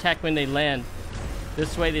want to attack when they land.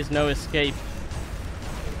 This way there's no escape.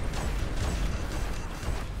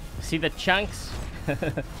 See the chunks?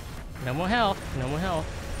 No more health, no more health.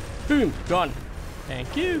 Boom, gone.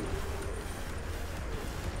 Thank you.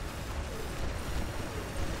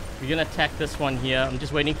 We're gonna attack this one here. I'm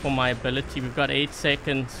just waiting for my ability. We've got 8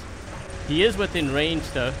 seconds. He is within range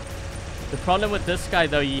though. The problem with this guy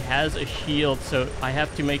though, he has a shield, so I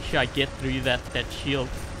have to make sure I get through that shield.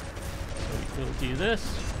 So we'll do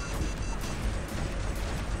this.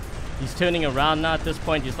 He's turning around now at this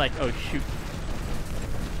point. He's like, oh shoot.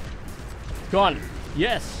 Gone.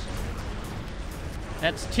 Yes.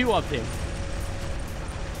 That's 2 of them.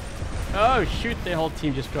 Oh shoot, their whole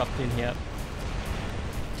team just dropped in here.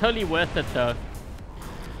 Totally worth it though.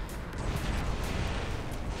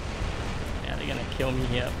 Yeah, they're gonna kill me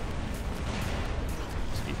here.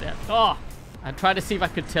 Let's do that. Oh! I tried to see if I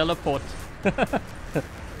could teleport.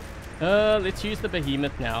 Let's use the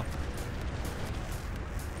behemoth now.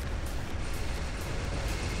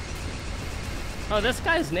 Oh, this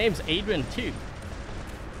guy's name's Adrian too.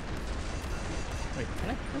 Wait, can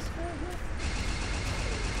I kill this guy here?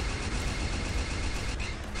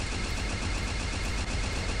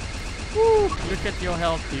 Woo! Look at your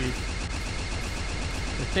health, dude.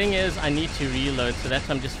 The thing is, I need to reload, so that's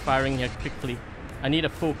why I'm just firing here quickly. I need a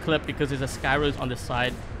full clip because there's a Skyrose on the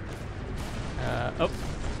side. Oh.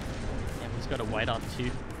 Yeah, he's got a whiteout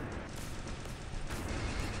too.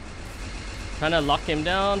 Trying to lock him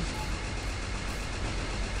down.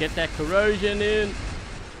 Get that corrosion in.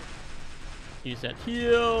 Use that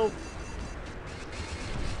heal.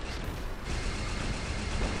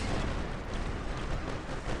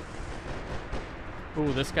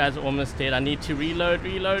 Ooh, this guy's almost dead. I need to reload,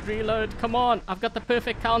 reload, reload. Come on, I've got the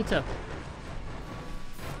perfect counter.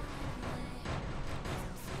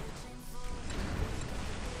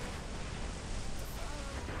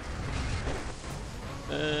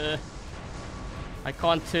 I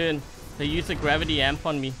can't turn. They use a gravity amp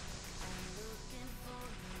on me.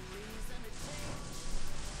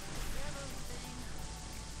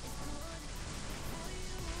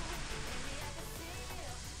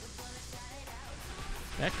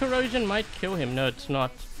 That corrosion might kill him. No, it's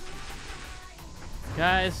not.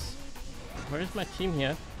 Guys, where's my team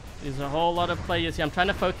here? There's a whole lot of players here. I'm trying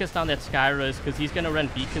to focus down that Skyrose because he's going to run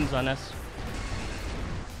beacons on us.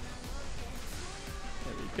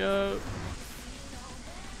 There we go.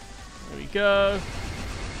 There we go.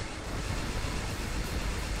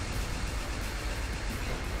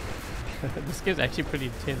 This game's actually pretty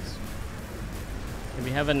intense. And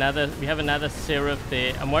we have another Seraph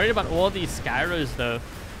there. I'm worried about all these Skyrose though.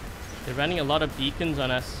 They're running a lot of beacons on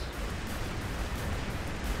us.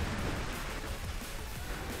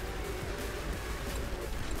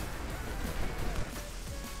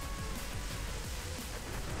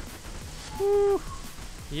 Woo.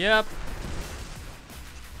 Yep.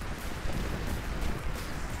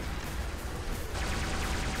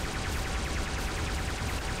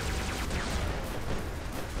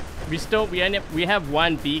 We have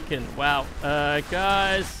one beacon. Wow.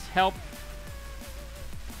 Guys, help.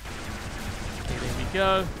 Okay, there we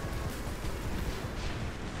go.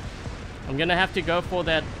 I'm gonna have to go for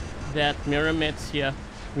that mirror mets here.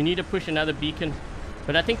 We need to push another beacon.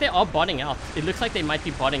 But I think they are botting out. It looks like they might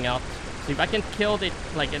be botting out. So if I can kill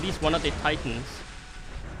like at least one of their titans.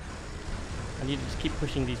 I need to just keep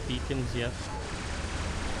pushing these beacons here.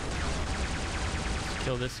 Let's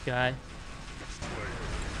kill this guy.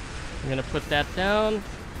 I'm gonna put that down.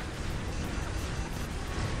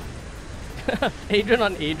 Adrian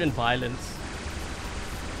on Adrian violence.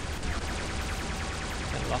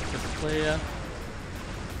 Gonna lock this player.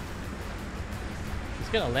 He's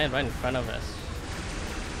gonna land right in front of us.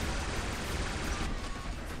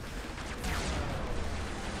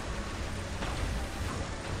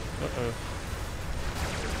 Uh-oh.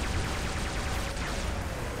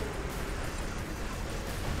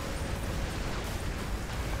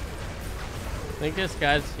 I think this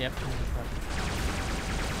guy's... Yep.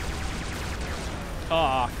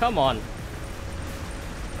 Oh, come on.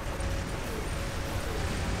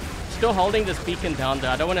 Still holding this beacon down there.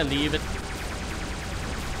 I don't want to leave it.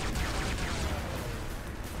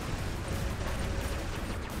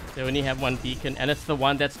 They only have one beacon, and it's the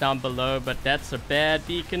one that's down below, but that's a bad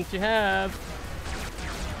beacon to have.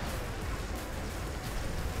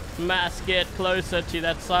 Must get closer to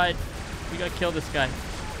that side. We gotta kill this guy.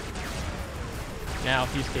 Now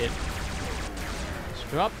he's dead. Let's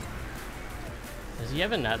drop. Does he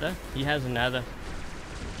have another? He has another.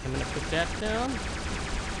 I'm gonna put that down.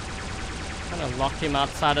 I'm gonna lock him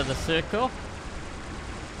outside of the circle.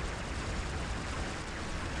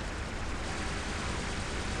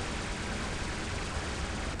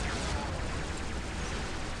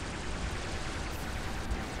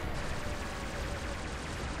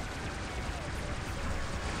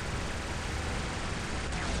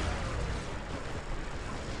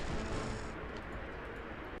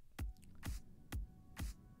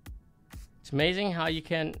 It's amazing how you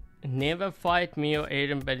can never fight me or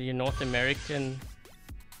Adrian, but you're North American.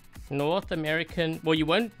 Well, you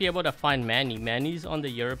won't be able to find Manny. Manny's on the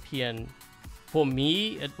European. For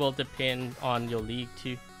me, it will depend on your league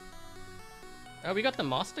too. Oh, we got the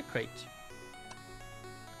Master Crate.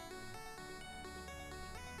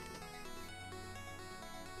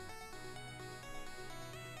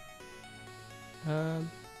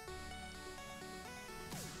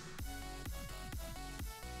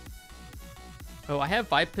 Oh, I have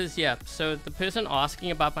Vipers, yeah. So the person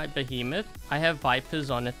asking about my Behemoth, I have Vipers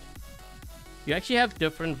on it. You actually have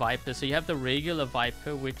different Vipers. So you have the regular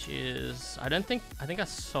Viper, which is... I think I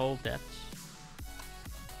sold that.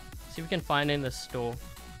 See if we can find it in the store.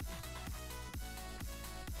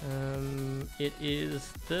 It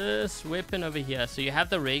is this weapon over here. So you have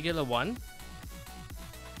the regular one.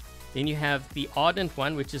 Then you have the Ardent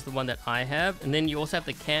one, which is the one that I have. And then you also have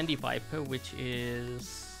the Candy Viper, which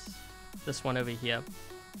is... this one over here.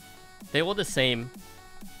 They're all the same.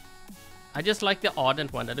 I just like the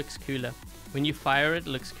Ardent one. That looks cooler. When you fire it, it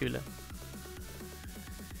looks cooler.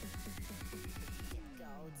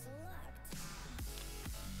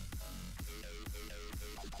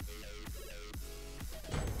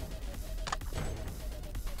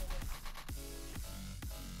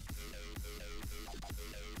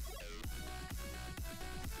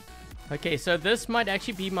 Okay, so this might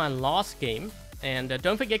actually be my last game. And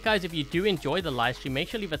don't forget, guys, if you do enjoy the live stream, make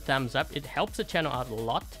sure to leave a thumbs up. It helps the channel out a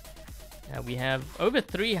lot. We have over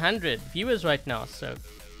 300 viewers right now, so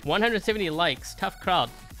 170 likes. Tough crowd.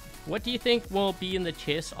 What do you think will be in the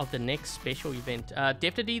chest of the next special event?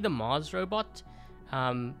 Definitely the Mars robot.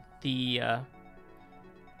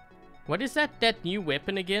 What is that new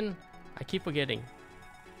weapon again? I keep forgetting.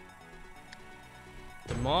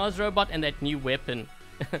 The Mars robot and that new weapon.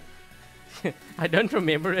 I don't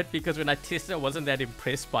remember it because when I tested I wasn't that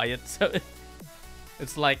impressed by it, so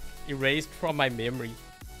it's like erased from my memory.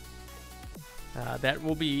 That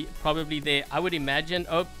will be probably there. I would imagine.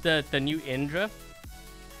 Oh, the new Endra,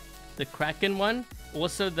 the Kraken one,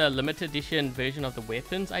 also the limited edition version of the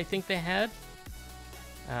weapons I think they had.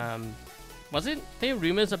 Wasn't there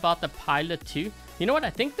rumors about the Pilot too? You know what?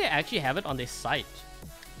 I think they actually have it on their site.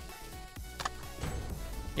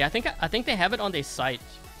 Yeah, I think they have it on their site.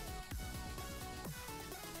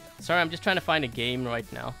 Sorry, I'm just trying to find a game right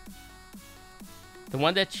now. The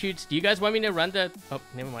one that shoots... Do you guys want me to run the... Oh,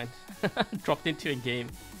 never mind. Dropped into a game.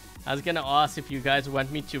 I was gonna ask if you guys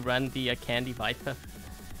want me to run the Candy Viper.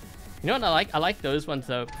 You know what I like those ones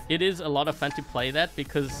though. It is a lot of fun to play that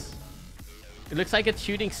because it looks like it's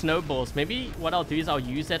shooting snowballs. Maybe what I'll do is I'll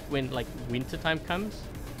use that when like winter time comes.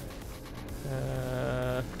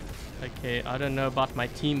 Okay, I don't know about my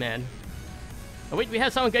team, man. Oh wait, we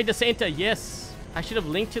have someone going to center. Yes, I should have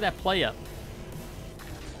linked to that player.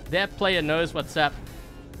 That player knows what's up.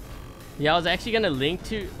 Yeah, I was actually gonna link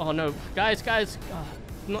to. Oh no, guys,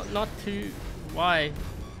 not to. Why?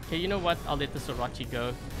 Okay, you know what? I'll let the Sriracha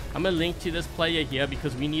go. I'm gonna link to this player here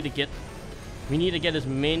because we need to get as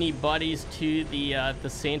many bodies to the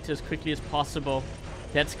center as quickly as possible.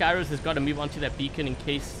 That Skyros has got to move onto that beacon in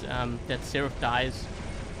case that Seraph dies.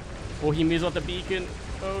 Or he moves off the beacon.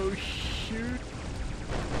 Oh shoot.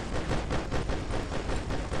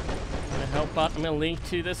 I'm gonna help out. I'm gonna link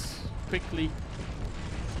to this quickly.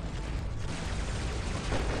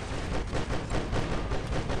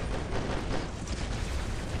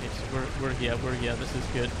 Yes, we're here. This is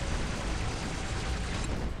good.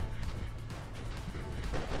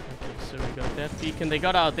 So we got that beacon. They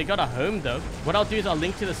got a home though. What I'll do is I'll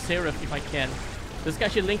link to the Seraph if I can. This guy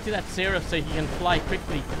should link to that Seraph so he can fly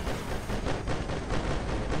quickly.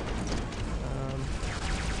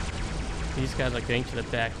 These guys are going to the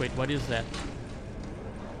back. Wait, what is that?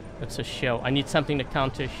 That's a shell. I need something to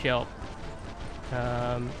counter a shell.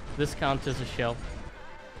 This counters a shell.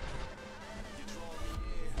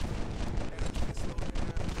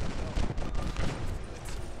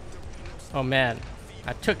 Oh man.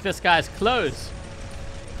 I took this guy's clothes.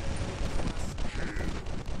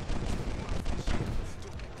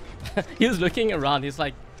 He was looking around. He's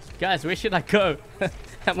like, guys, where should I go?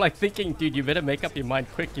 I'm like thinking, dude, you better make up your mind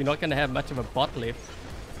quick. You're not going to have much of a bot left.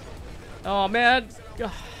 Oh, man.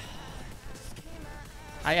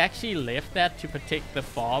 I actually left that to protect the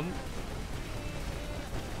farm.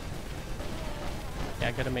 Yeah,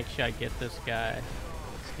 I got to make sure I get this guy.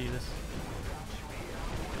 Let's do this.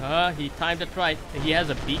 He timed it right. He has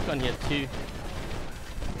a beak on here too.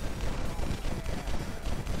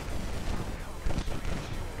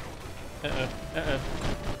 Uh-oh.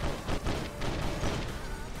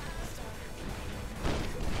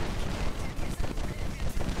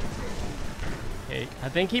 Okay, I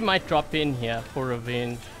think he might drop in here for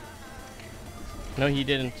revenge. No, he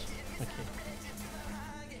didn't. Okay.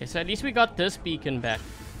 Okay, so at least we got this beacon back.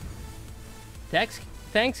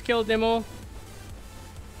 Thanks, Kill Demo.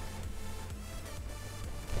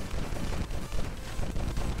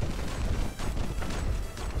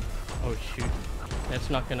 Oh shoot, that's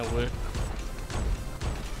not gonna work.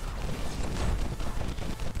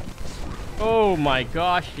 Oh my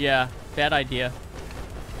gosh, yeah, bad idea.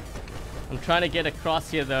 I'm trying to get across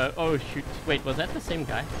here though. Oh shoot, wait, was that the same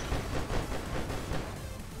guy?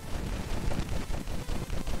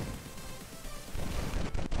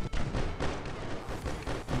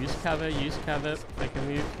 Use cover. I can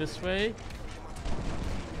move this way.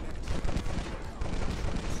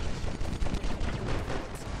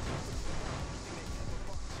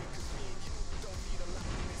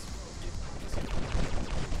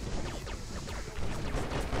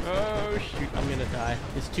 Oh shoot, I'm gonna die.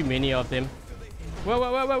 There's too many of them.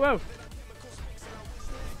 Whoa.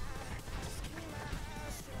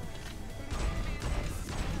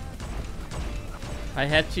 I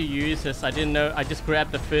had to use this. I didn't know. I just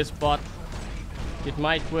grabbed the first bot. It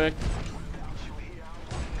might work.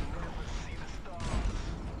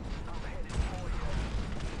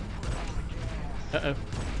 Uh-oh.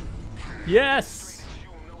 Yes!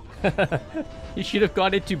 He should have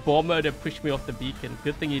gone into bomb mode and pushed me off the beacon.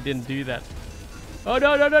 Good thing he didn't do that. Oh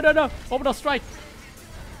no. Orbital strike!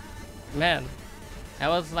 Man. That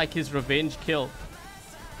was like his revenge kill.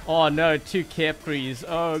 Oh no, 2 Capri's.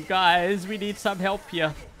 Oh guys, we need some help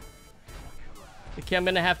here. Okay, I'm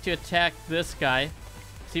gonna have to attack this guy.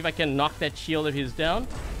 See if I can knock that shield of his down.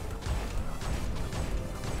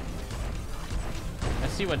 I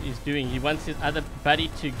see what he's doing. He wants his other buddy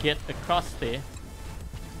to get across there.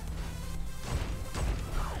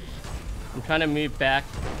 I'm trying to move back,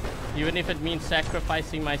 even if it means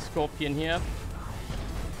sacrificing my scorpion here.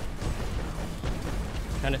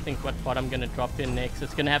 Trying to think what bot I'm gonna drop in next.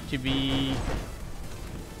 It's gonna have to be...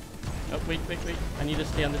 Oh, wait. I need to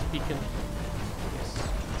stay on this beacon. Yes.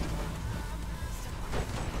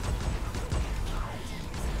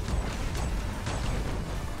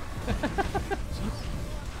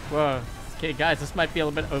 Whoa. Okay, guys, this might be a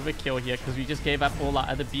little bit overkill here because we just gave up all our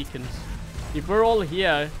other beacons. If we're all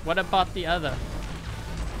here, what about the other?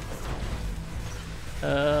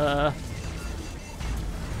 Oh!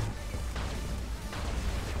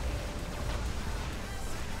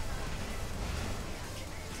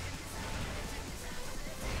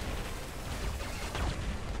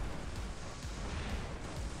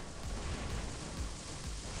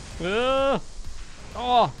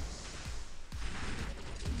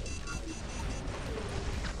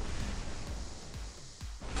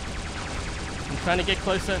 trying to get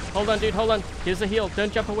closer. Hold on, dude. Hold on. Here's the heal.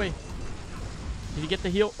 Don't jump away. Did you get the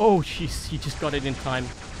heal? Oh, jeez. He just got it in time.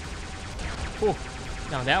 Oh,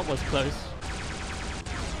 now that was close.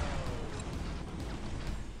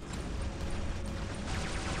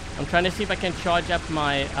 I'm trying to see if I can charge up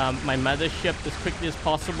my my mothership as quickly as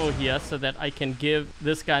possible here so that I can give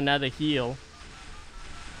this guy another heal.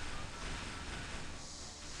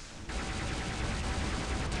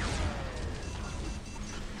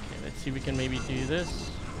 Okay, let's see if we can maybe do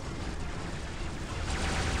this.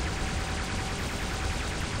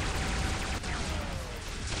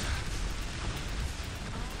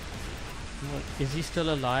 Is he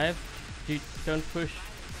still alive? Dude, don't push.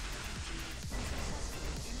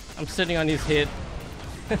 I'm sitting on his head.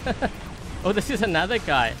 Oh, this is another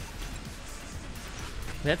guy.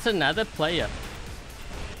 That's another player.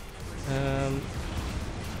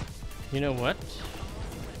 You know what?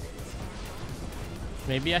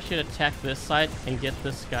 Maybe I should attack this side and get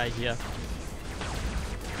this guy here.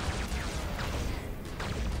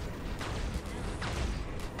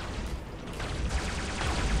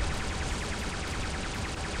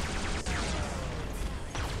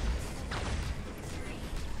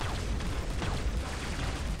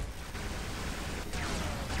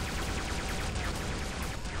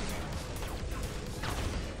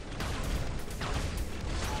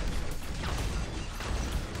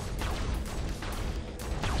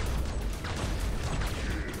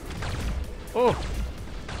 Oh!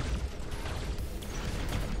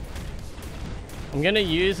 I'm gonna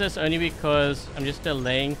use this only because I'm just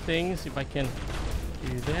delaying things, if I can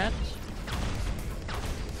do that.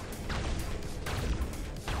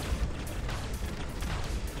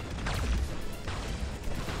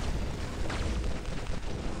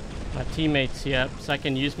 My teammates here, so I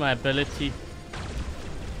can use my ability.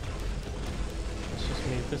 Let's just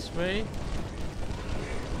move this way.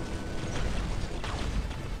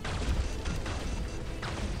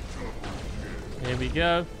 There we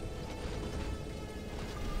go.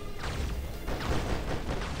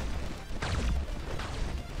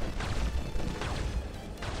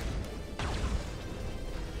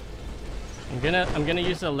 I'm gonna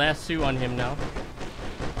use a lasso on him now.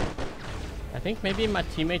 I think maybe my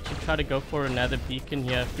teammate should try to go for another beacon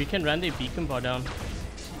here. We can run the beacon bar down.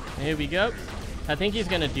 There we go. I think he's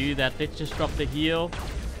gonna do that. Let's just drop the heal.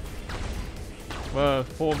 Whoa,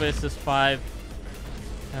 4 versus 5.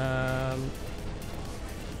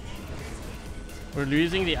 We're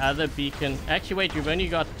losing the other beacon. Actually, wait, we've only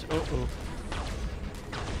got... Oh.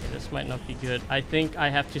 Okay, this might not be good. I think I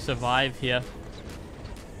have to survive here.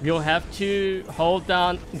 We'll have to hold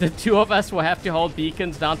down... The two of us will have to hold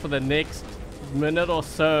beacons down for the next minute or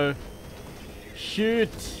so. Shoot.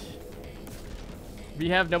 We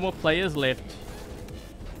have no more players left.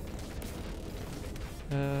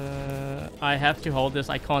 I have to hold this.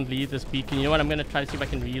 I can't leave this beacon. You know what? I'm going to try to see if I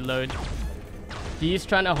can reload. He's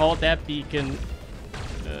trying to hold that beacon.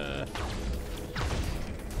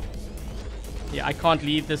 Yeah, I can't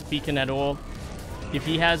leave this beacon at all. If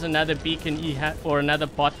he has another beacon or another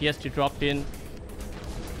bot, he has to drop in.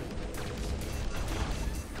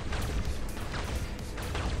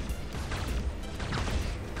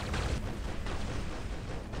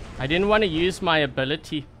 I didn't want to use my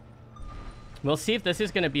ability. We'll see if this is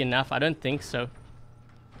going to be enough. I don't think so.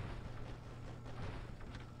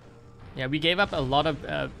 Yeah, we gave up a lot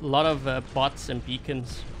of bots and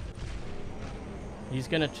beacons. He's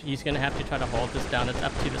gonna have to try to hold this down. It's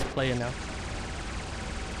up to this player now.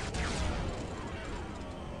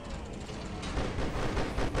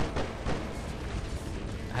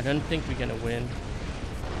 I don't think we're gonna win.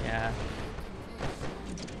 Yeah.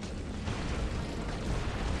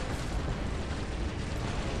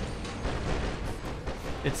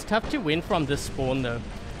 It's tough to win from this spawn though.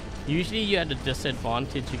 Usually you're at a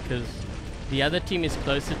disadvantage because the other team is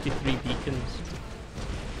closer to 3 beacons.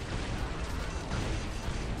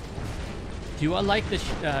 Do I like the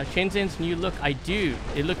Shenzhen's new look? I do.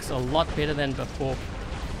 It looks a lot better than before.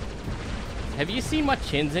 Have you seen what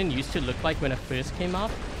Shenzhen used to look like when it first came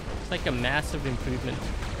out? It's like a massive improvement.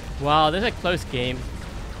 Wow, this is a close game.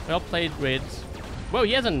 Well played, Reds. Whoa,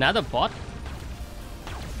 he has another bot?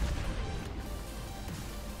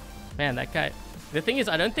 Man, that guy... The thing is,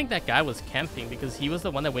 I don't think that guy was camping because he was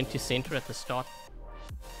the one that went to center at the start.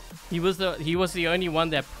 He was the only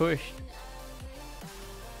one that pushed.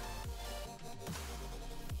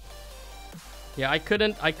 Yeah, I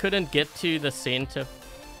couldn't get to the center.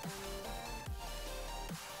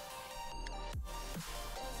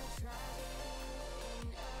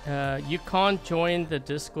 You can't join the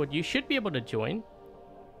Discord. You should be able to join.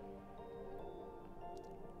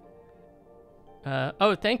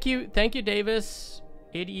 Oh, thank you, Davis.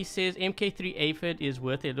 Eddie says MK3 aphid is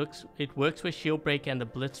worth it. It works with shield break and the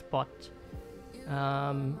blitz bot.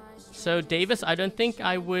 So Davis, I don't think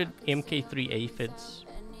I would MK3 aphids.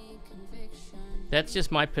 That's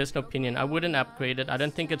just my personal opinion. I wouldn't upgrade it. I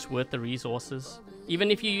don't think it's worth the resources.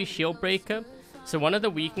 Even if you use shield breaker. So one of the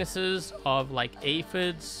weaknesses of like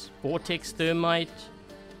aphids, vortex thermite,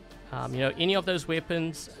 you know, any of those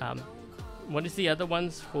weapons. What is the other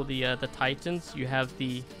ones for the titans? You have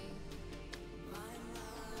these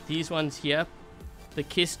ones here, the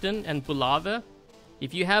Kiston and Bulava.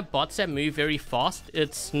 If you have bots that move very fast,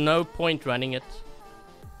 it's no point running it.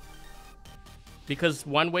 Because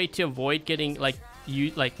one way to avoid getting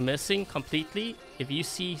missing completely, if you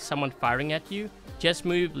see someone firing at you, just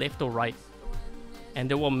move left or right. And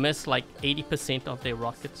they will miss like 80% of their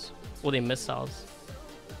rockets or their missiles.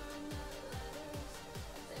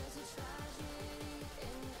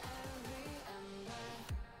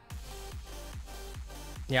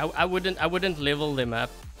 Yeah, I wouldn't level them up.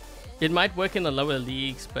 It might work in the lower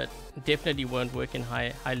leagues, but definitely won't work in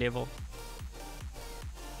high level.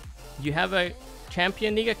 You have a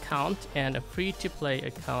Champion League account and a free-to-play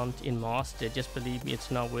account in Master. Just believe me, it's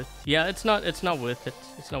not worth. Yeah, it's not worth it.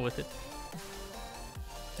 It's not worth it.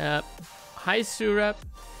 Hi Seraph,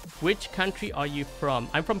 which country are you from?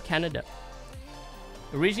 I'm from Canada.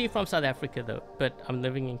 Originally from South Africa though, but I'm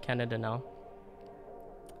living in Canada now.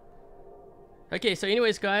 Okay, so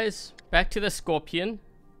anyways guys, back to the Scorpion.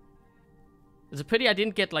 It's a pity I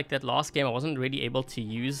didn't get like that last game. I wasn't really able to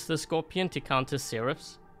use the Scorpion to counter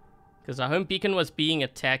Seraphs. Because our home beacon was being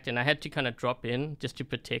attacked and I had to kind of drop in just to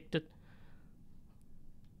protect it.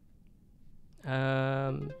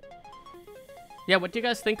 Yeah, what do you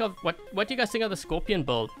guys think of what do you guys think of the Scorpion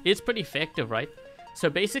build? It's pretty effective, right? So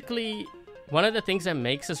basically, one of the things that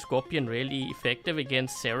makes a Scorpion really effective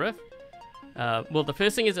against Seraph, well, the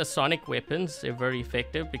first thing is the sonic weapons. They're very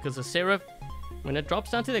effective because the Seraph, when it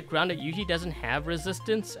drops down to the ground, it usually doesn't have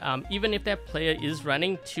resistance. Even if that player is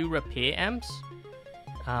running 2 repair amps,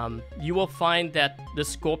 you will find that the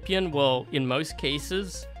Scorpion will, in most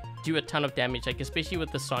cases, do a ton of damage, like especially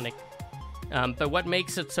with the sonic. But what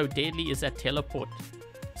makes it so deadly is that teleport.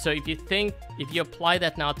 So if you apply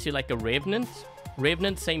that now to like a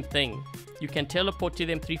Revenant, same thing. You can teleport to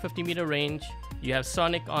them 350 meter range. You have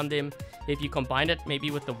sonic on them. If you combine it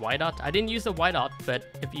maybe with the whiteout. I didn't use the whiteout, but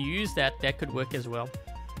if you use that could work as well.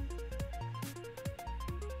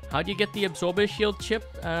 How do you get the absorber shield chip?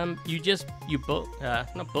 You build,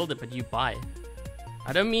 not build it, but you buy.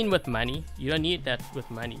 I don't mean with money. You don't need that with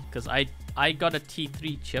money, because I got a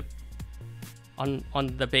T3 chip on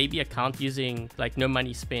the baby account using like no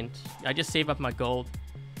money spent. I just save up my gold.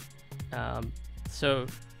 So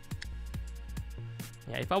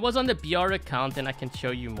yeah, if I was on the BR account, then I can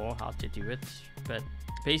show you more how to do it. But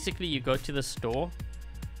basically, you go to the store.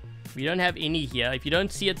 We don't have any here. If you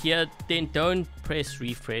don't see it here, then don't press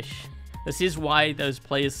refresh. This is why those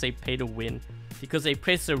players say pay to win. Because they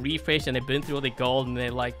press the refresh and they burn through all their gold and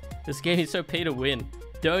they're like, this game is so pay to win.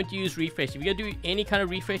 Don't use refresh. If you're gonna do any kind of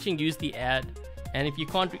refreshing, use the ad. And if you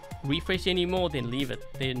can't refresh anymore, then leave it.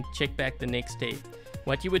 Then check back the next day.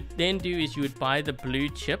 What you would then do is you would buy the blue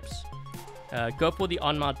chips. Go for the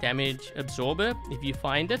on-mount damage absorber if you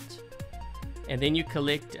find it. And then you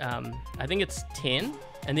collect, I think it's 10.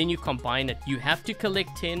 And then you combine it. You have to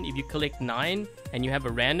collect 10. If you collect 9 and you have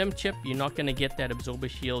a random chip, you're not going to get that absorber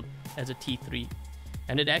shield as a T3.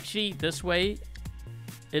 And it actually, this way,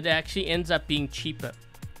 it actually ends up being cheaper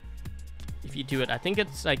if you do it. I think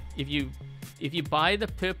it's like, if you buy the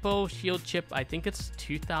purple shield chip, I think it's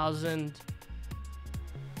 2,000.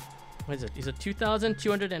 What is it? Is it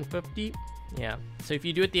 2,250? Yeah. So if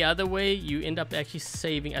you do it the other way, you end up actually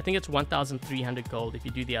saving, I think it's 1,300 gold if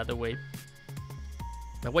you do the other way.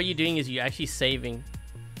 But what you're doing is you're actually saving.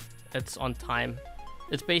 It's on time.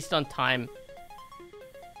 It's based on time.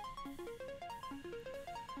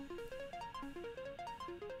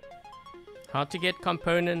 How to get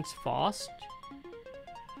components fast?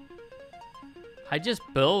 I just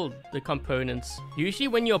build the components. Usually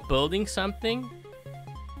when you're building something,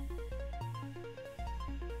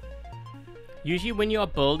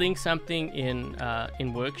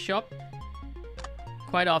 in workshop,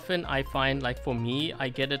 quite often I find, like for me, I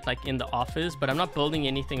get it like in the offers, but I'm not building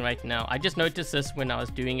anything right now. I just noticed this when I was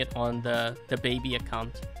doing it on the baby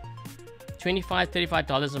account. $25,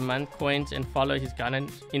 $35 a month coins and follow his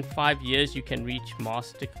guidance. In 5 years, you can reach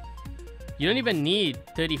master. You don't even need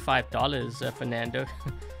 $35, Fernando.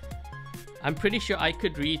 I'm pretty sure I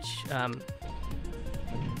could reach,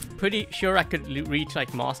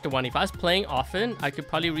 like Master 1. If I was playing often, I could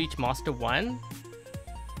probably reach Master 1.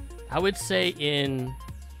 I would say in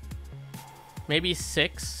maybe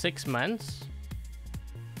six months.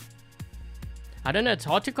 I don't know, it's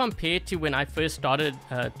hard to compare to when I first started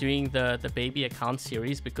doing the baby account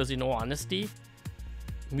series, because in all honesty,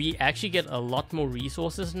 we actually get a lot more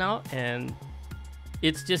resources now, and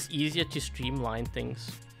it's just easier to streamline things.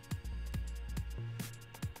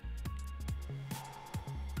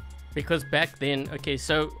 Because back then, okay,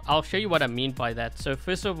 so I'll show you what I mean by that. So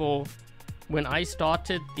first of all, when I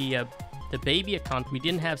started the baby account, we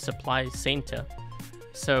didn't have supply center.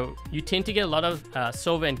 So you tend to get a lot of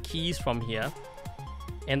silver and keys from here.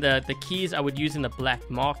 And the keys I would use in the black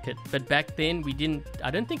market. But back then we didn't,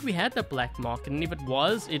 I don't think we had the black market. And if it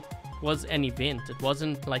was an event. It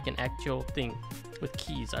wasn't like an actual thing with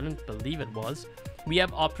keys. I don't believe it was. We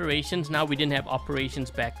have operations now. We didn't have operations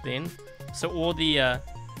back then. So all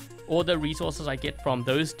the resources I get from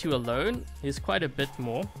those two alone is quite a bit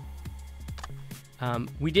more.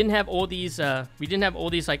 We didn't have all these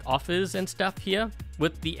like offers and stuff here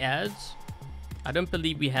with the ads. I don't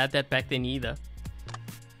believe we had that back then either.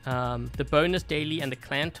 The bonus daily and the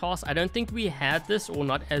clan toss, I don't think we had this, or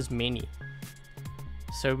not as many.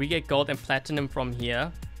 So we get gold and platinum from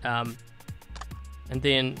here, and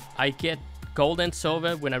then I get gold and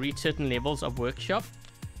silver when I reach certain levels of workshop,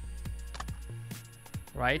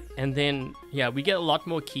 right? And then yeah, we get a lot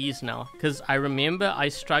more keys now, because I remember I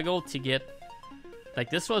struggled to get, like,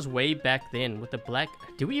 this was way back then with the black.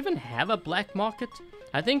 Do we even have a black market?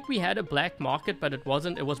 I think we had a black market, but it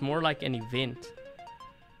wasn't, it was more like an event.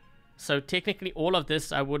 So technically all of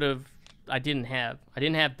this I didn't have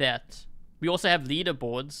that. We also have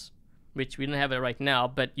leaderboards, which we don't have it right now,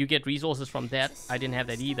 but you get resources from that. I didn't have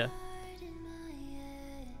that either.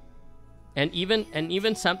 And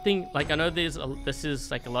even something like, I know this is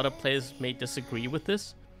like, a lot of players may disagree with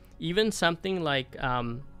this. Even something like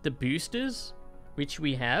the boosters, which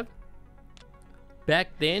we have.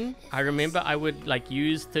 Back then, I remember I would like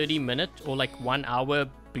use 30-minute or like 1 hour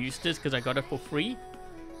boosters because I got it for free.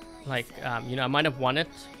 Like, you know, I might have won it,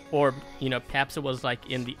 or, you know, perhaps it was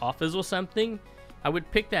like in the offers or something. I would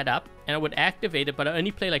pick that up and I would activate it, but I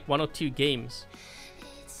only play like 1 or 2 games.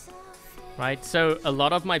 Right, so a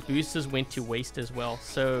lot of my boosters went to waste as well.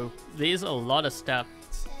 So there's a lot of stuff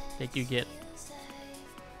that you get.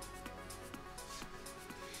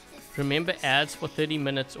 Remember ads for 30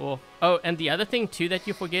 minutes off. Oh, and the other thing too that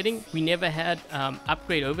you're forgetting, we never had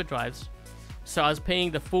upgrade overdrives. So I was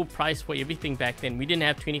paying the full price for everything back then. We didn't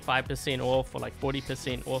have 25% off or like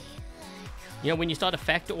 40% off. You know, when you start to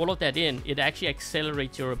factor all of that in, it actually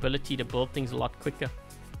accelerates your ability to build things a lot quicker.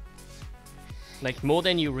 Like, more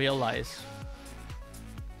than you realize.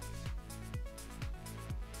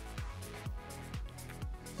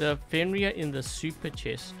 The Fenrir in the super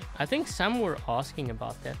chest. I think some were asking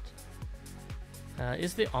about that.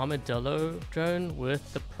 Is the armadillo drone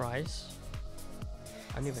worth the price?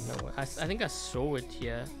 I don't even know. I think I saw it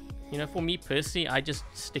here. You know, for me personally, I just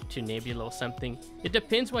stick to Nebula or something. It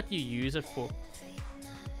depends what you use it for.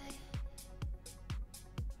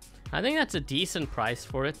 I think that's a decent price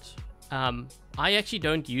for it. I actually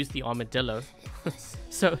don't use the armadillo.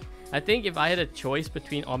 So I think if I had a choice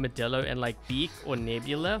between armadillo and like beak or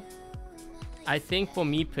Nebula, I think for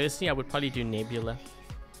me personally, I would probably do Nebula.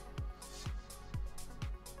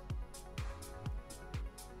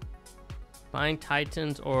 Buying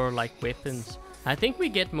titans or like weapons. I think we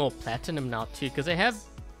get more platinum now too, because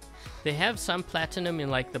they have some platinum in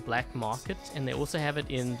like the black market, and they also have it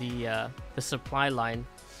in the supply line.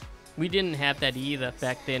 We didn't have that either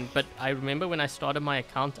back then, but I remember when I started my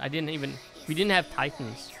account, we didn't have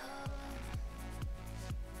titans.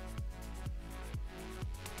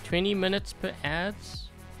 20 minutes per ads?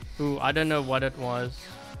 Ooh, I don't know what it was.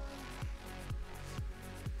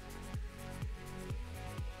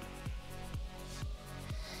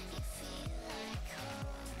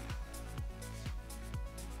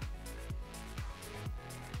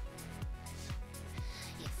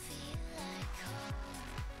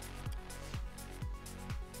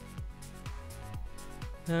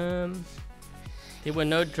 There were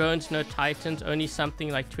no drones, no titans, only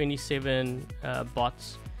something like 27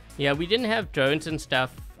 bots. Yeah, we didn't have drones and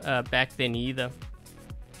stuff back then either.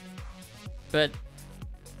 But,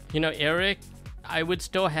 you know, Eric, I would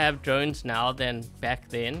still have drones now than back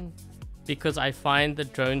then, because I find the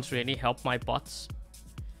drones really help my bots.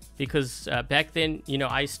 Because back then, you know,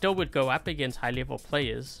 I still would go up against high level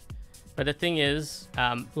players. But the thing is,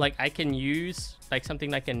 like, I can use like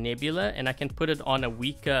something like a Nebula, and I can put it on a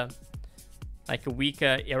weaker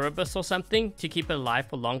Erebus or something to keep it alive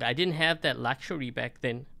for longer. I didn't have that luxury back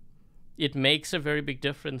then. It makes a very big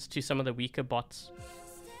difference to some of the weaker bots.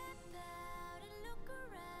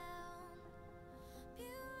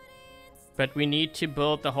 but we need to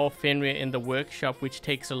build the whole Fenrir in the workshop, which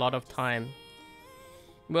takes a lot of time.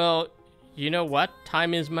 Well, you know what?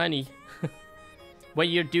 Time is money. What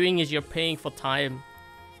you're doing is you're paying for time.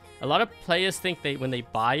 A lot of players think when they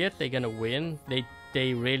buy it, they're gonna win.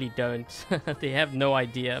 They really don't. They have no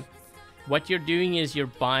idea. What you're doing is you're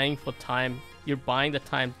buying for time. You're buying the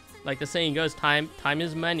time. Like the saying goes, time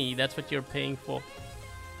is money. That's what you're paying for.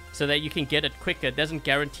 So that you can get it quicker. It doesn't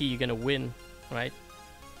guarantee you're gonna win, right?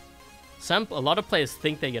 A lot of players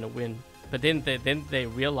think they're gonna win, but then they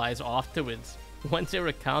realize afterwards, once their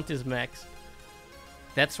account is maxed.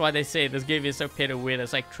 That's why they say this game is so pay to win.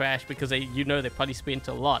 It's like trash because they probably spent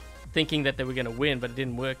a lot thinking that they were gonna win, but it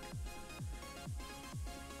didn't work.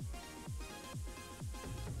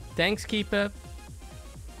 Thanks, Keeper.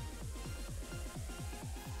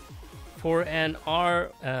 For an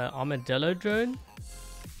armadillo drone?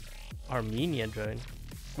 Armenia drone.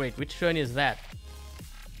 Wait, which drone is that?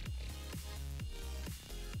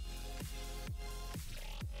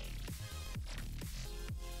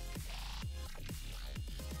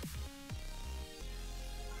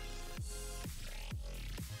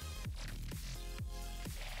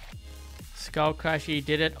 Skull Crusher, he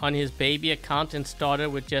did it on his baby account and started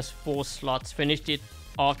with just 4 slots. Finished it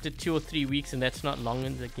after 2 or 3 weeks, and that's not long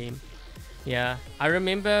in the game. Yeah, I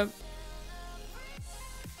remember.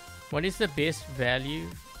 What is the best value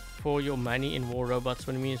for your money in War Robots?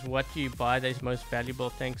 What it means, what do you buy that is most valuable?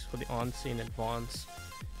 Thanks for the answer in advance.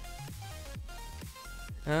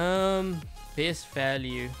 Best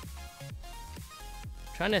value.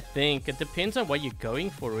 Trying to think. It depends on what you're going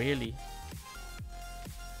for, really.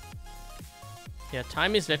 Yeah,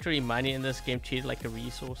 time is literally money in this game, treated like a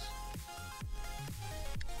resource.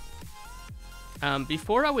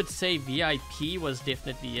 Before I would say VIP was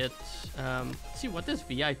definitely it. Let's see, what does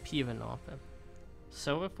VIP even offer?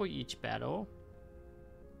 Silver for each battle.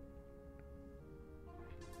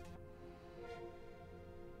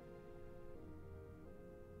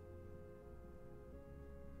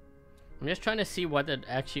 I'm just trying to see what it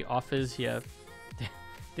actually offers here.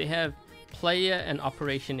 They have player and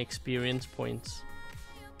operation experience points.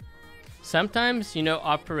 Sometimes, you know,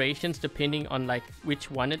 operations, depending on like which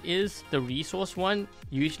one it is, the resource one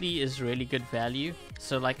usually is really good value.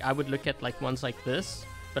 So like I would look at like ones like this,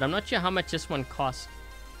 but I'm not sure how much this one costs.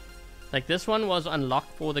 Like this one was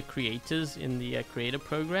unlocked for the creators in the creator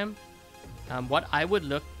program. What I would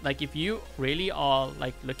look like, if you really are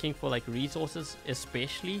like looking for like resources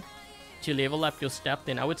especially to level up your stuff,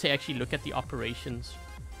 then I would say actually look at the operations.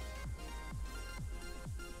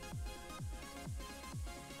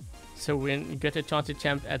 So when you get a chance to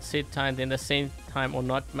champ at said time, then the same time or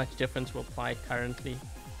not much difference will apply currently.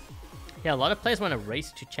 Yeah, a lot of players want to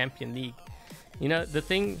race to Champion League. You know, the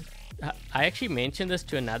thing, I actually mentioned this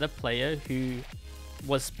to another player who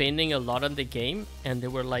was spending a lot on the game and they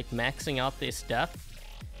were like maxing out their stuff.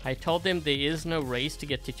 I told them there is no race to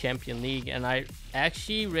get to Champion League, and I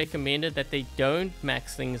actually recommended that they don't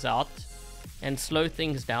max things out and slow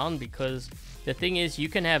things down, because the thing is, you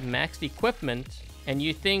can have maxed equipment and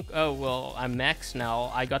you think, oh well, I'm maxed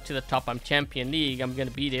now, I got to the top, I'm Champion League, I'm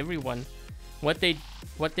gonna beat everyone. What they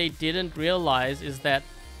didn't realize is that,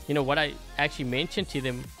 you know, what I actually mentioned to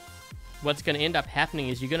them, what's gonna end up happening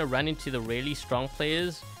is you're gonna run into the really strong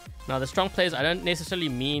players. Now the strong players, I don't necessarily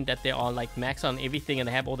mean that they are like max on everything and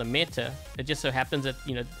they have all the meta. It just so happens that,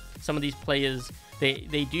 you know, some of these players,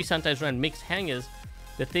 they do sometimes run mixed hangers.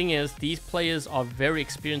 The thing is, these players are very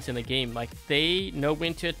experienced in the game. Like, they know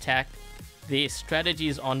when to attack, their strategy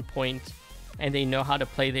is on point, and they know how to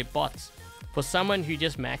play their bots. For someone who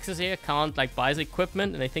just maxes their account, like buys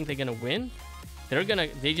equipment, and they think they're gonna win, they're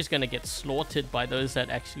just gonna get slaughtered by those that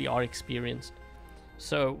actually are experienced.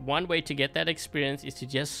 So one way to get that experience is to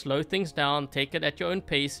just slow things down, take it at your own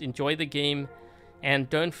pace, enjoy the game, and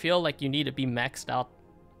don't feel like you need to be maxed out.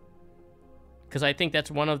 Because I think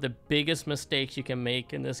that's one of the biggest mistakes you can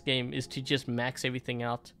make in this game, is to just max everything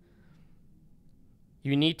out.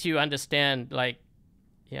 You need to understand, like,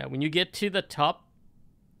 yeah, when you get to the top,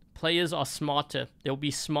 players are smarter. They'll be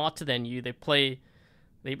smarter than you. They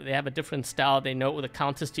have a different style. They know the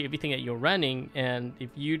counters to everything that you're running, and if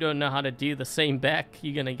you don't know how to do the same back,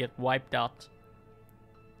 you're gonna get wiped out.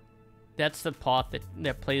 That's the part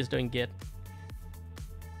that players don't get.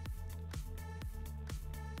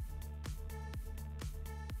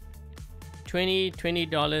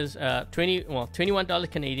 $21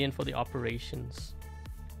 Canadian for the operations.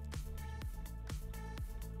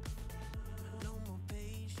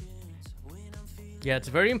 Yeah, it's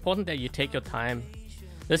very important that you take your time.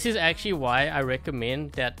 This is actually why I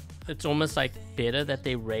recommend that it's almost like better that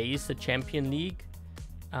they raise the Champion League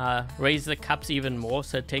raise the cups even more,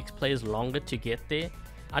 so it takes players longer to get there.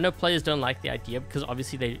 I know players don't like the idea because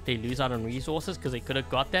obviously they lose out on resources because they could have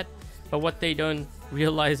got that. But what they don't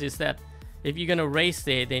realize is that if you're going to race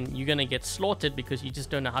there, then you're going to get slaughtered because you just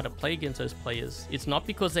don't know how to play against those players. It's not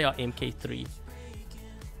because they are MK3.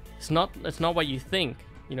 It's not what you think.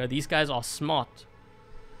 You know, these guys are smart.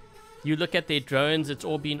 You look at their drones, it's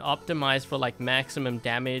all been optimized for like maximum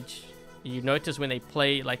damage. You notice when they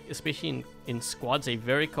play, like especially in squads, they're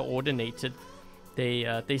very coordinated.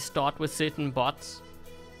 They start with certain bots.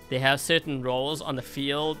 They have certain roles on the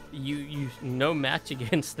field. You no match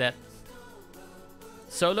against that.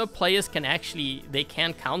 Solo players can actually, they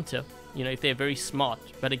can counter, you know, if they're very smart.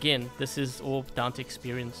 But again, this is all down to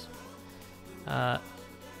experience.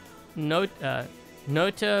 Nota,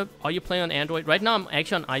 are you playing on Android? Right now I'm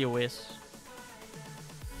actually on iOS.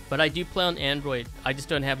 But I do play on Android. I just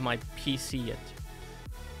don't have my PC yet.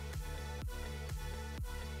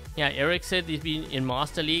 Yeah, Eric said he's been in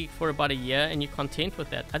Master League for about a year and you're content with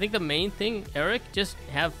that. I think the main thing, Eric, just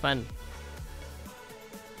have fun.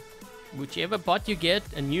 Whichever bot you get,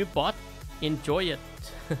 a new bot, enjoy it.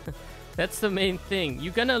 That's the main thing.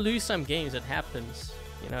 You're gonna lose some games, it happens.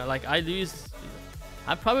 You know, like I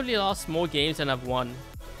probably lost more games than I've won.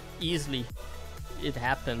 Easily. It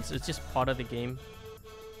happens. It's just part of the game.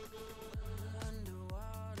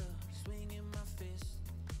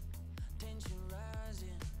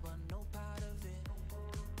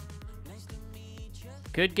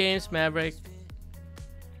 Good games, Maverick.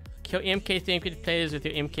 Kill MK3 players with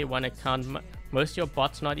your MK1 account. Most of your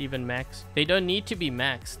bots not even max. They don't need to be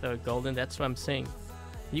max though, Golden. That's what I'm saying.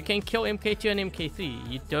 You can kill MK2 and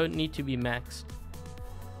MK3. You don't need to be maxed.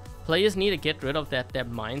 Players need to get rid of that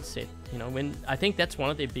mindset. You know, I think that's one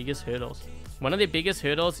of their biggest hurdles. One of their biggest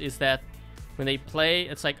hurdles is that when they play,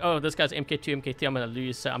 it's like, oh, this guy's MK2, MK3, I'm gonna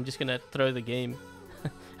lose, so I'm just gonna throw the game.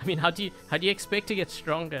 I mean, how do you expect to get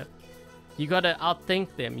stronger? You gotta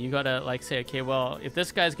outthink them. You gotta like say, okay, well, if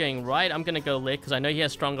this guy's going right, I'm gonna go left because I know he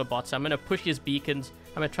has stronger bots. So I'm gonna push his beacons.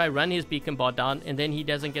 I'm gonna try run his beacon bar down, and then he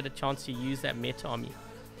doesn't get a chance to use that meta on me.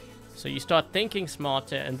 So you start thinking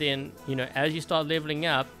smarter, and then, you know, as you start leveling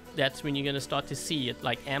up, that's when you're gonna start to see it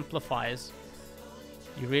like amplifies.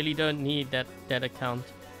 You really don't need that account.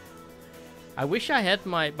 I wish I had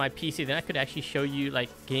my PC, then I could actually show you like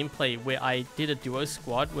gameplay where I did a duo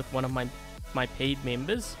squad with one of my paid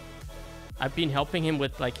members. I've been helping him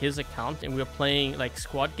with like his account, and we were playing like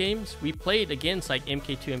squad games. We played against like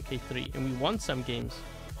MK2, MK3, and we won some games.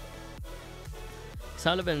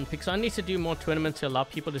 Sullivan, Pixonic needs to do more tournaments to allow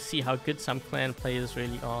people to see how good some clan players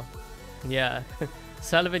really are. Yeah,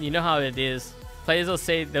 Sullivan, you know how it is. Players will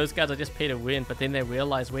say those guys are just pay to win, but then they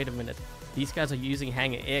realize, wait a minute, these guys are using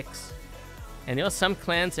Hanger X. And there are some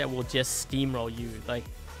clans that will just steamroll you. Like,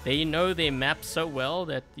 they know their map so well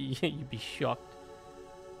that you'd be shocked.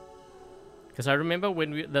 Because I remember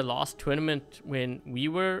when the last tournament when we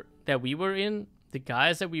were in, the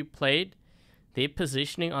guys that we played, their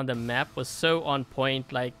positioning on the map was so on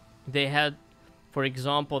point. Like, they had, for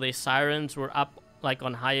example, their sirens were up like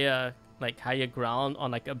on higher ground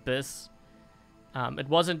on like Abyss. It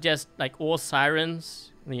wasn't just like all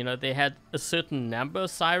sirens, you know, they had a certain number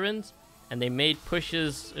of sirens and they made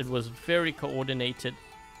pushes. It was very coordinated.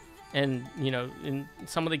 And, you know, in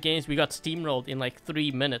some of the games we got steamrolled in like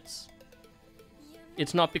 3 minutes.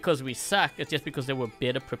 It's not because we suck, it's just because they were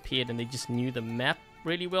better prepared and they just knew the map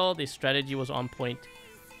really well. Their strategy was on point.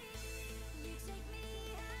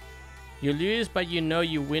 You lose, but you know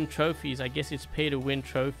you win trophies. I guess it's pay to win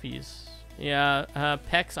trophies. Yeah,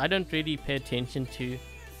 PAX, I don't really pay attention to.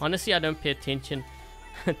 Honestly, I don't pay attention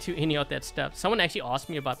to any of that stuff. Someone actually asked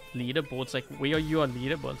me about leaderboards, like, where are you on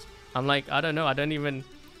leaderboards? I'm like, I don't know. I don't even,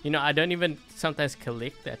 you know, I don't even sometimes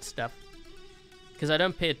collect that stuff because I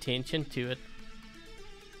don't pay attention to it.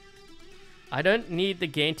 I don't need the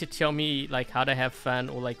game to tell me like how to have fun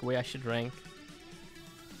or like where I should rank.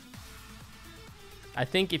 I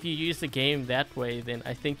think if you use the game that way, then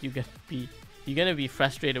I think you're gonna be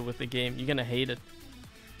frustrated with the game. You're gonna hate it.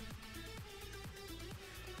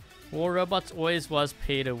 War Robots always was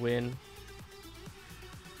pay to win.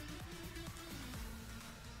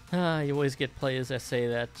 You always get players that say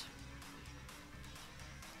that.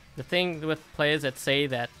 The thing with players that say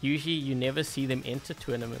that, usually you never see them enter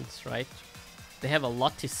tournaments, right? They have a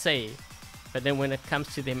lot to say, but then when it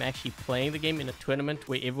comes to them actually playing the game in a tournament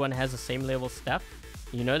where everyone has the same level stuff,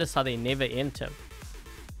 you notice how they never enter.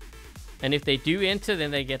 And if they do enter, then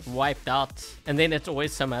they get wiped out, and then it's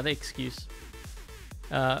always some other excuse.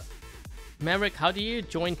 Maverick, how do you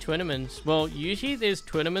join tournaments? Well, usually there's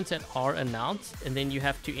tournaments that are announced, and then you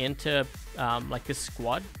have to enter like a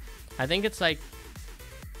squad. I think it's like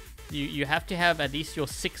You have to have at least your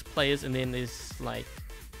 6 players, and then there's like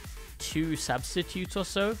 2 substitutes or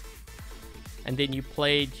so. And then you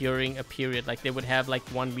play during a period. Like they would have like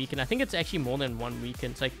 1 weekend. I think it's actually more than 1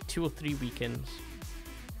 weekend. It's like 2 or 3 weekends.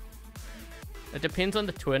 It depends on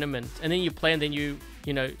the tournament. And then you play, and then you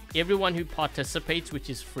know, everyone who participates, which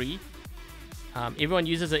is free, everyone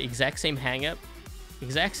uses the exact same hanger,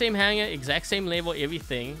 exact same level,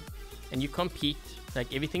 everything, and you compete.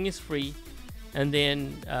 Like everything is free. And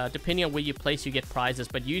then depending on where you place, you get prizes,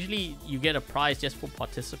 but usually you get a prize just for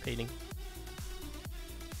participating.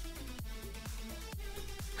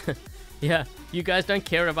 Yeah, you guys don't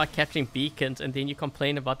care about capturing beacons, and then you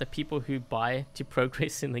complain about the people who buy to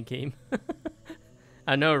progress in the game.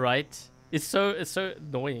 I know, right? It's so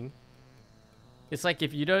annoying. It's like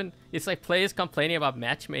if you don't, it's like players complaining about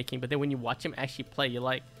matchmaking, but then when you watch them actually play, you're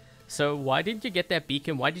like, so why didn't you get that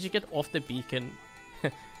beacon? Why did you get off the beacon?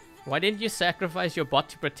 Why didn't you sacrifice your bot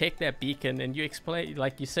to protect that beacon? And you explain,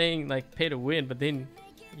 like you're saying, like pay to win, but then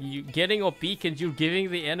you getting your beacons, you're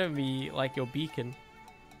giving the enemy like your beacon.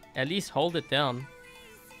 At least hold it down.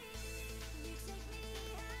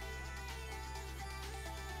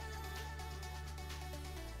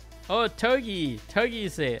 Oh, Togi! Togi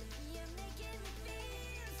is there.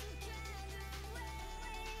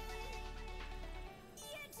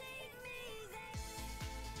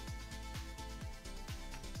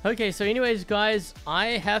 Okay, so anyways, guys, I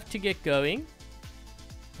have to get going.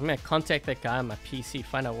 I'm gonna contact that guy on my PC,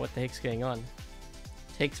 find out what the heck's going on.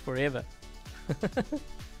 Takes forever.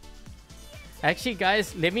 Actually,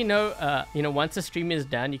 guys, let me know, you know, once the stream is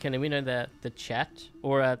done, you can let me know the chat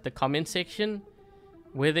or the comment section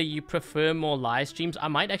whether you prefer more live streams. I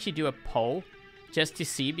might actually do a poll just to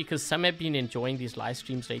see, because some have been enjoying these live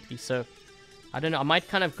streams lately. So, I don't know, I might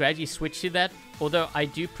kind of gradually switch to that. Although I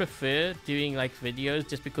do prefer doing like videos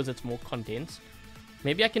just because it's more condensed.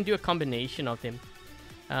 Maybe I can do a combination of them.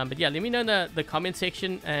 But yeah, let me know in the comment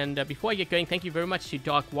section. And before I get going, thank you very much to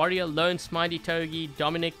Dark Warrior, Lone, Smiley, Togi,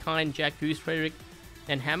 Dominic, Kind, Jack, Goose, Frederick,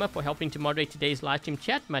 and Hammer for helping to moderate today's live stream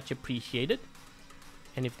chat. Much appreciated.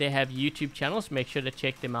 And if they have YouTube channels, make sure to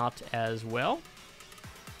check them out as well.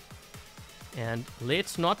 And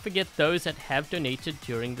let's not forget those that have donated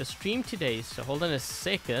during the stream today. So hold on a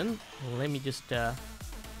second. Let me just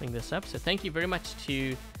bring this up. So thank you very much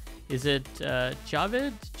to, is it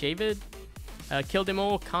Javid? Kill Them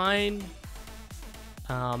All, Kind,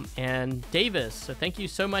 and Davis. So thank you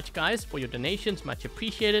so much, guys, for your donations. Much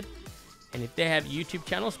appreciated. And if they have YouTube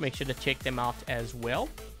channels, make sure to check them out as well.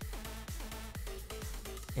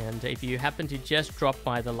 And if you happen to just drop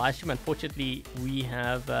by the live stream, unfortunately, we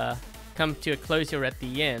have come to a close here at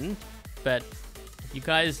the end. But if you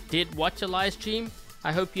guys did watch a live stream,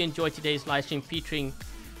 I hope you enjoyed today's live stream featuring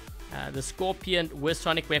the Scorpion with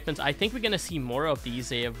Sonic weapons. I think we're going to see more of these.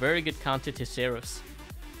 They're a very good counter to Seraphs.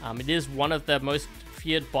 It is one of the most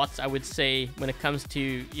feared bots, I would say, when it comes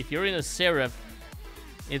to, if you're in a Seraph,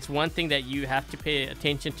 it's one thing that you have to pay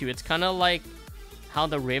attention to. It's kind of like how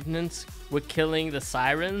the Revenants were killing the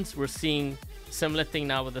Sirens. We're seeing similar thing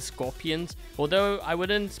now with the Scorpions. Although I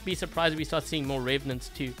wouldn't be surprised if we start seeing more Revenants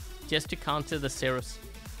too, just to counter the Seraphs.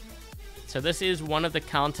 So this is one of the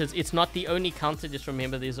counters. It's not the only counter, just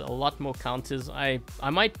remember there's a lot more counters. I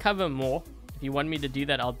might cover more. If you want me to do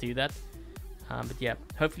that, I'll do that. But yeah,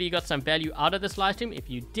 hopefully you got some value out of this live stream. If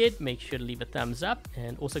you did, make sure to leave a thumbs up.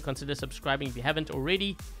 And also consider subscribing if you haven't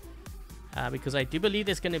already. Because I do believe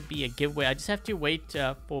there's going to be a giveaway. I just have to wait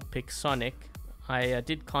for Pixonic. I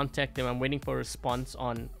did contact them. I'm waiting for a response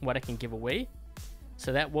on what I can give away.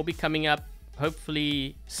 So that will be coming up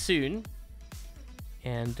hopefully soon.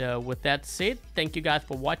 And with that said, thank you guys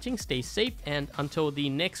for watching. Stay safe. And until the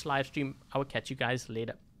next live stream, I will catch you guys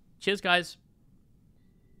later. Cheers, guys.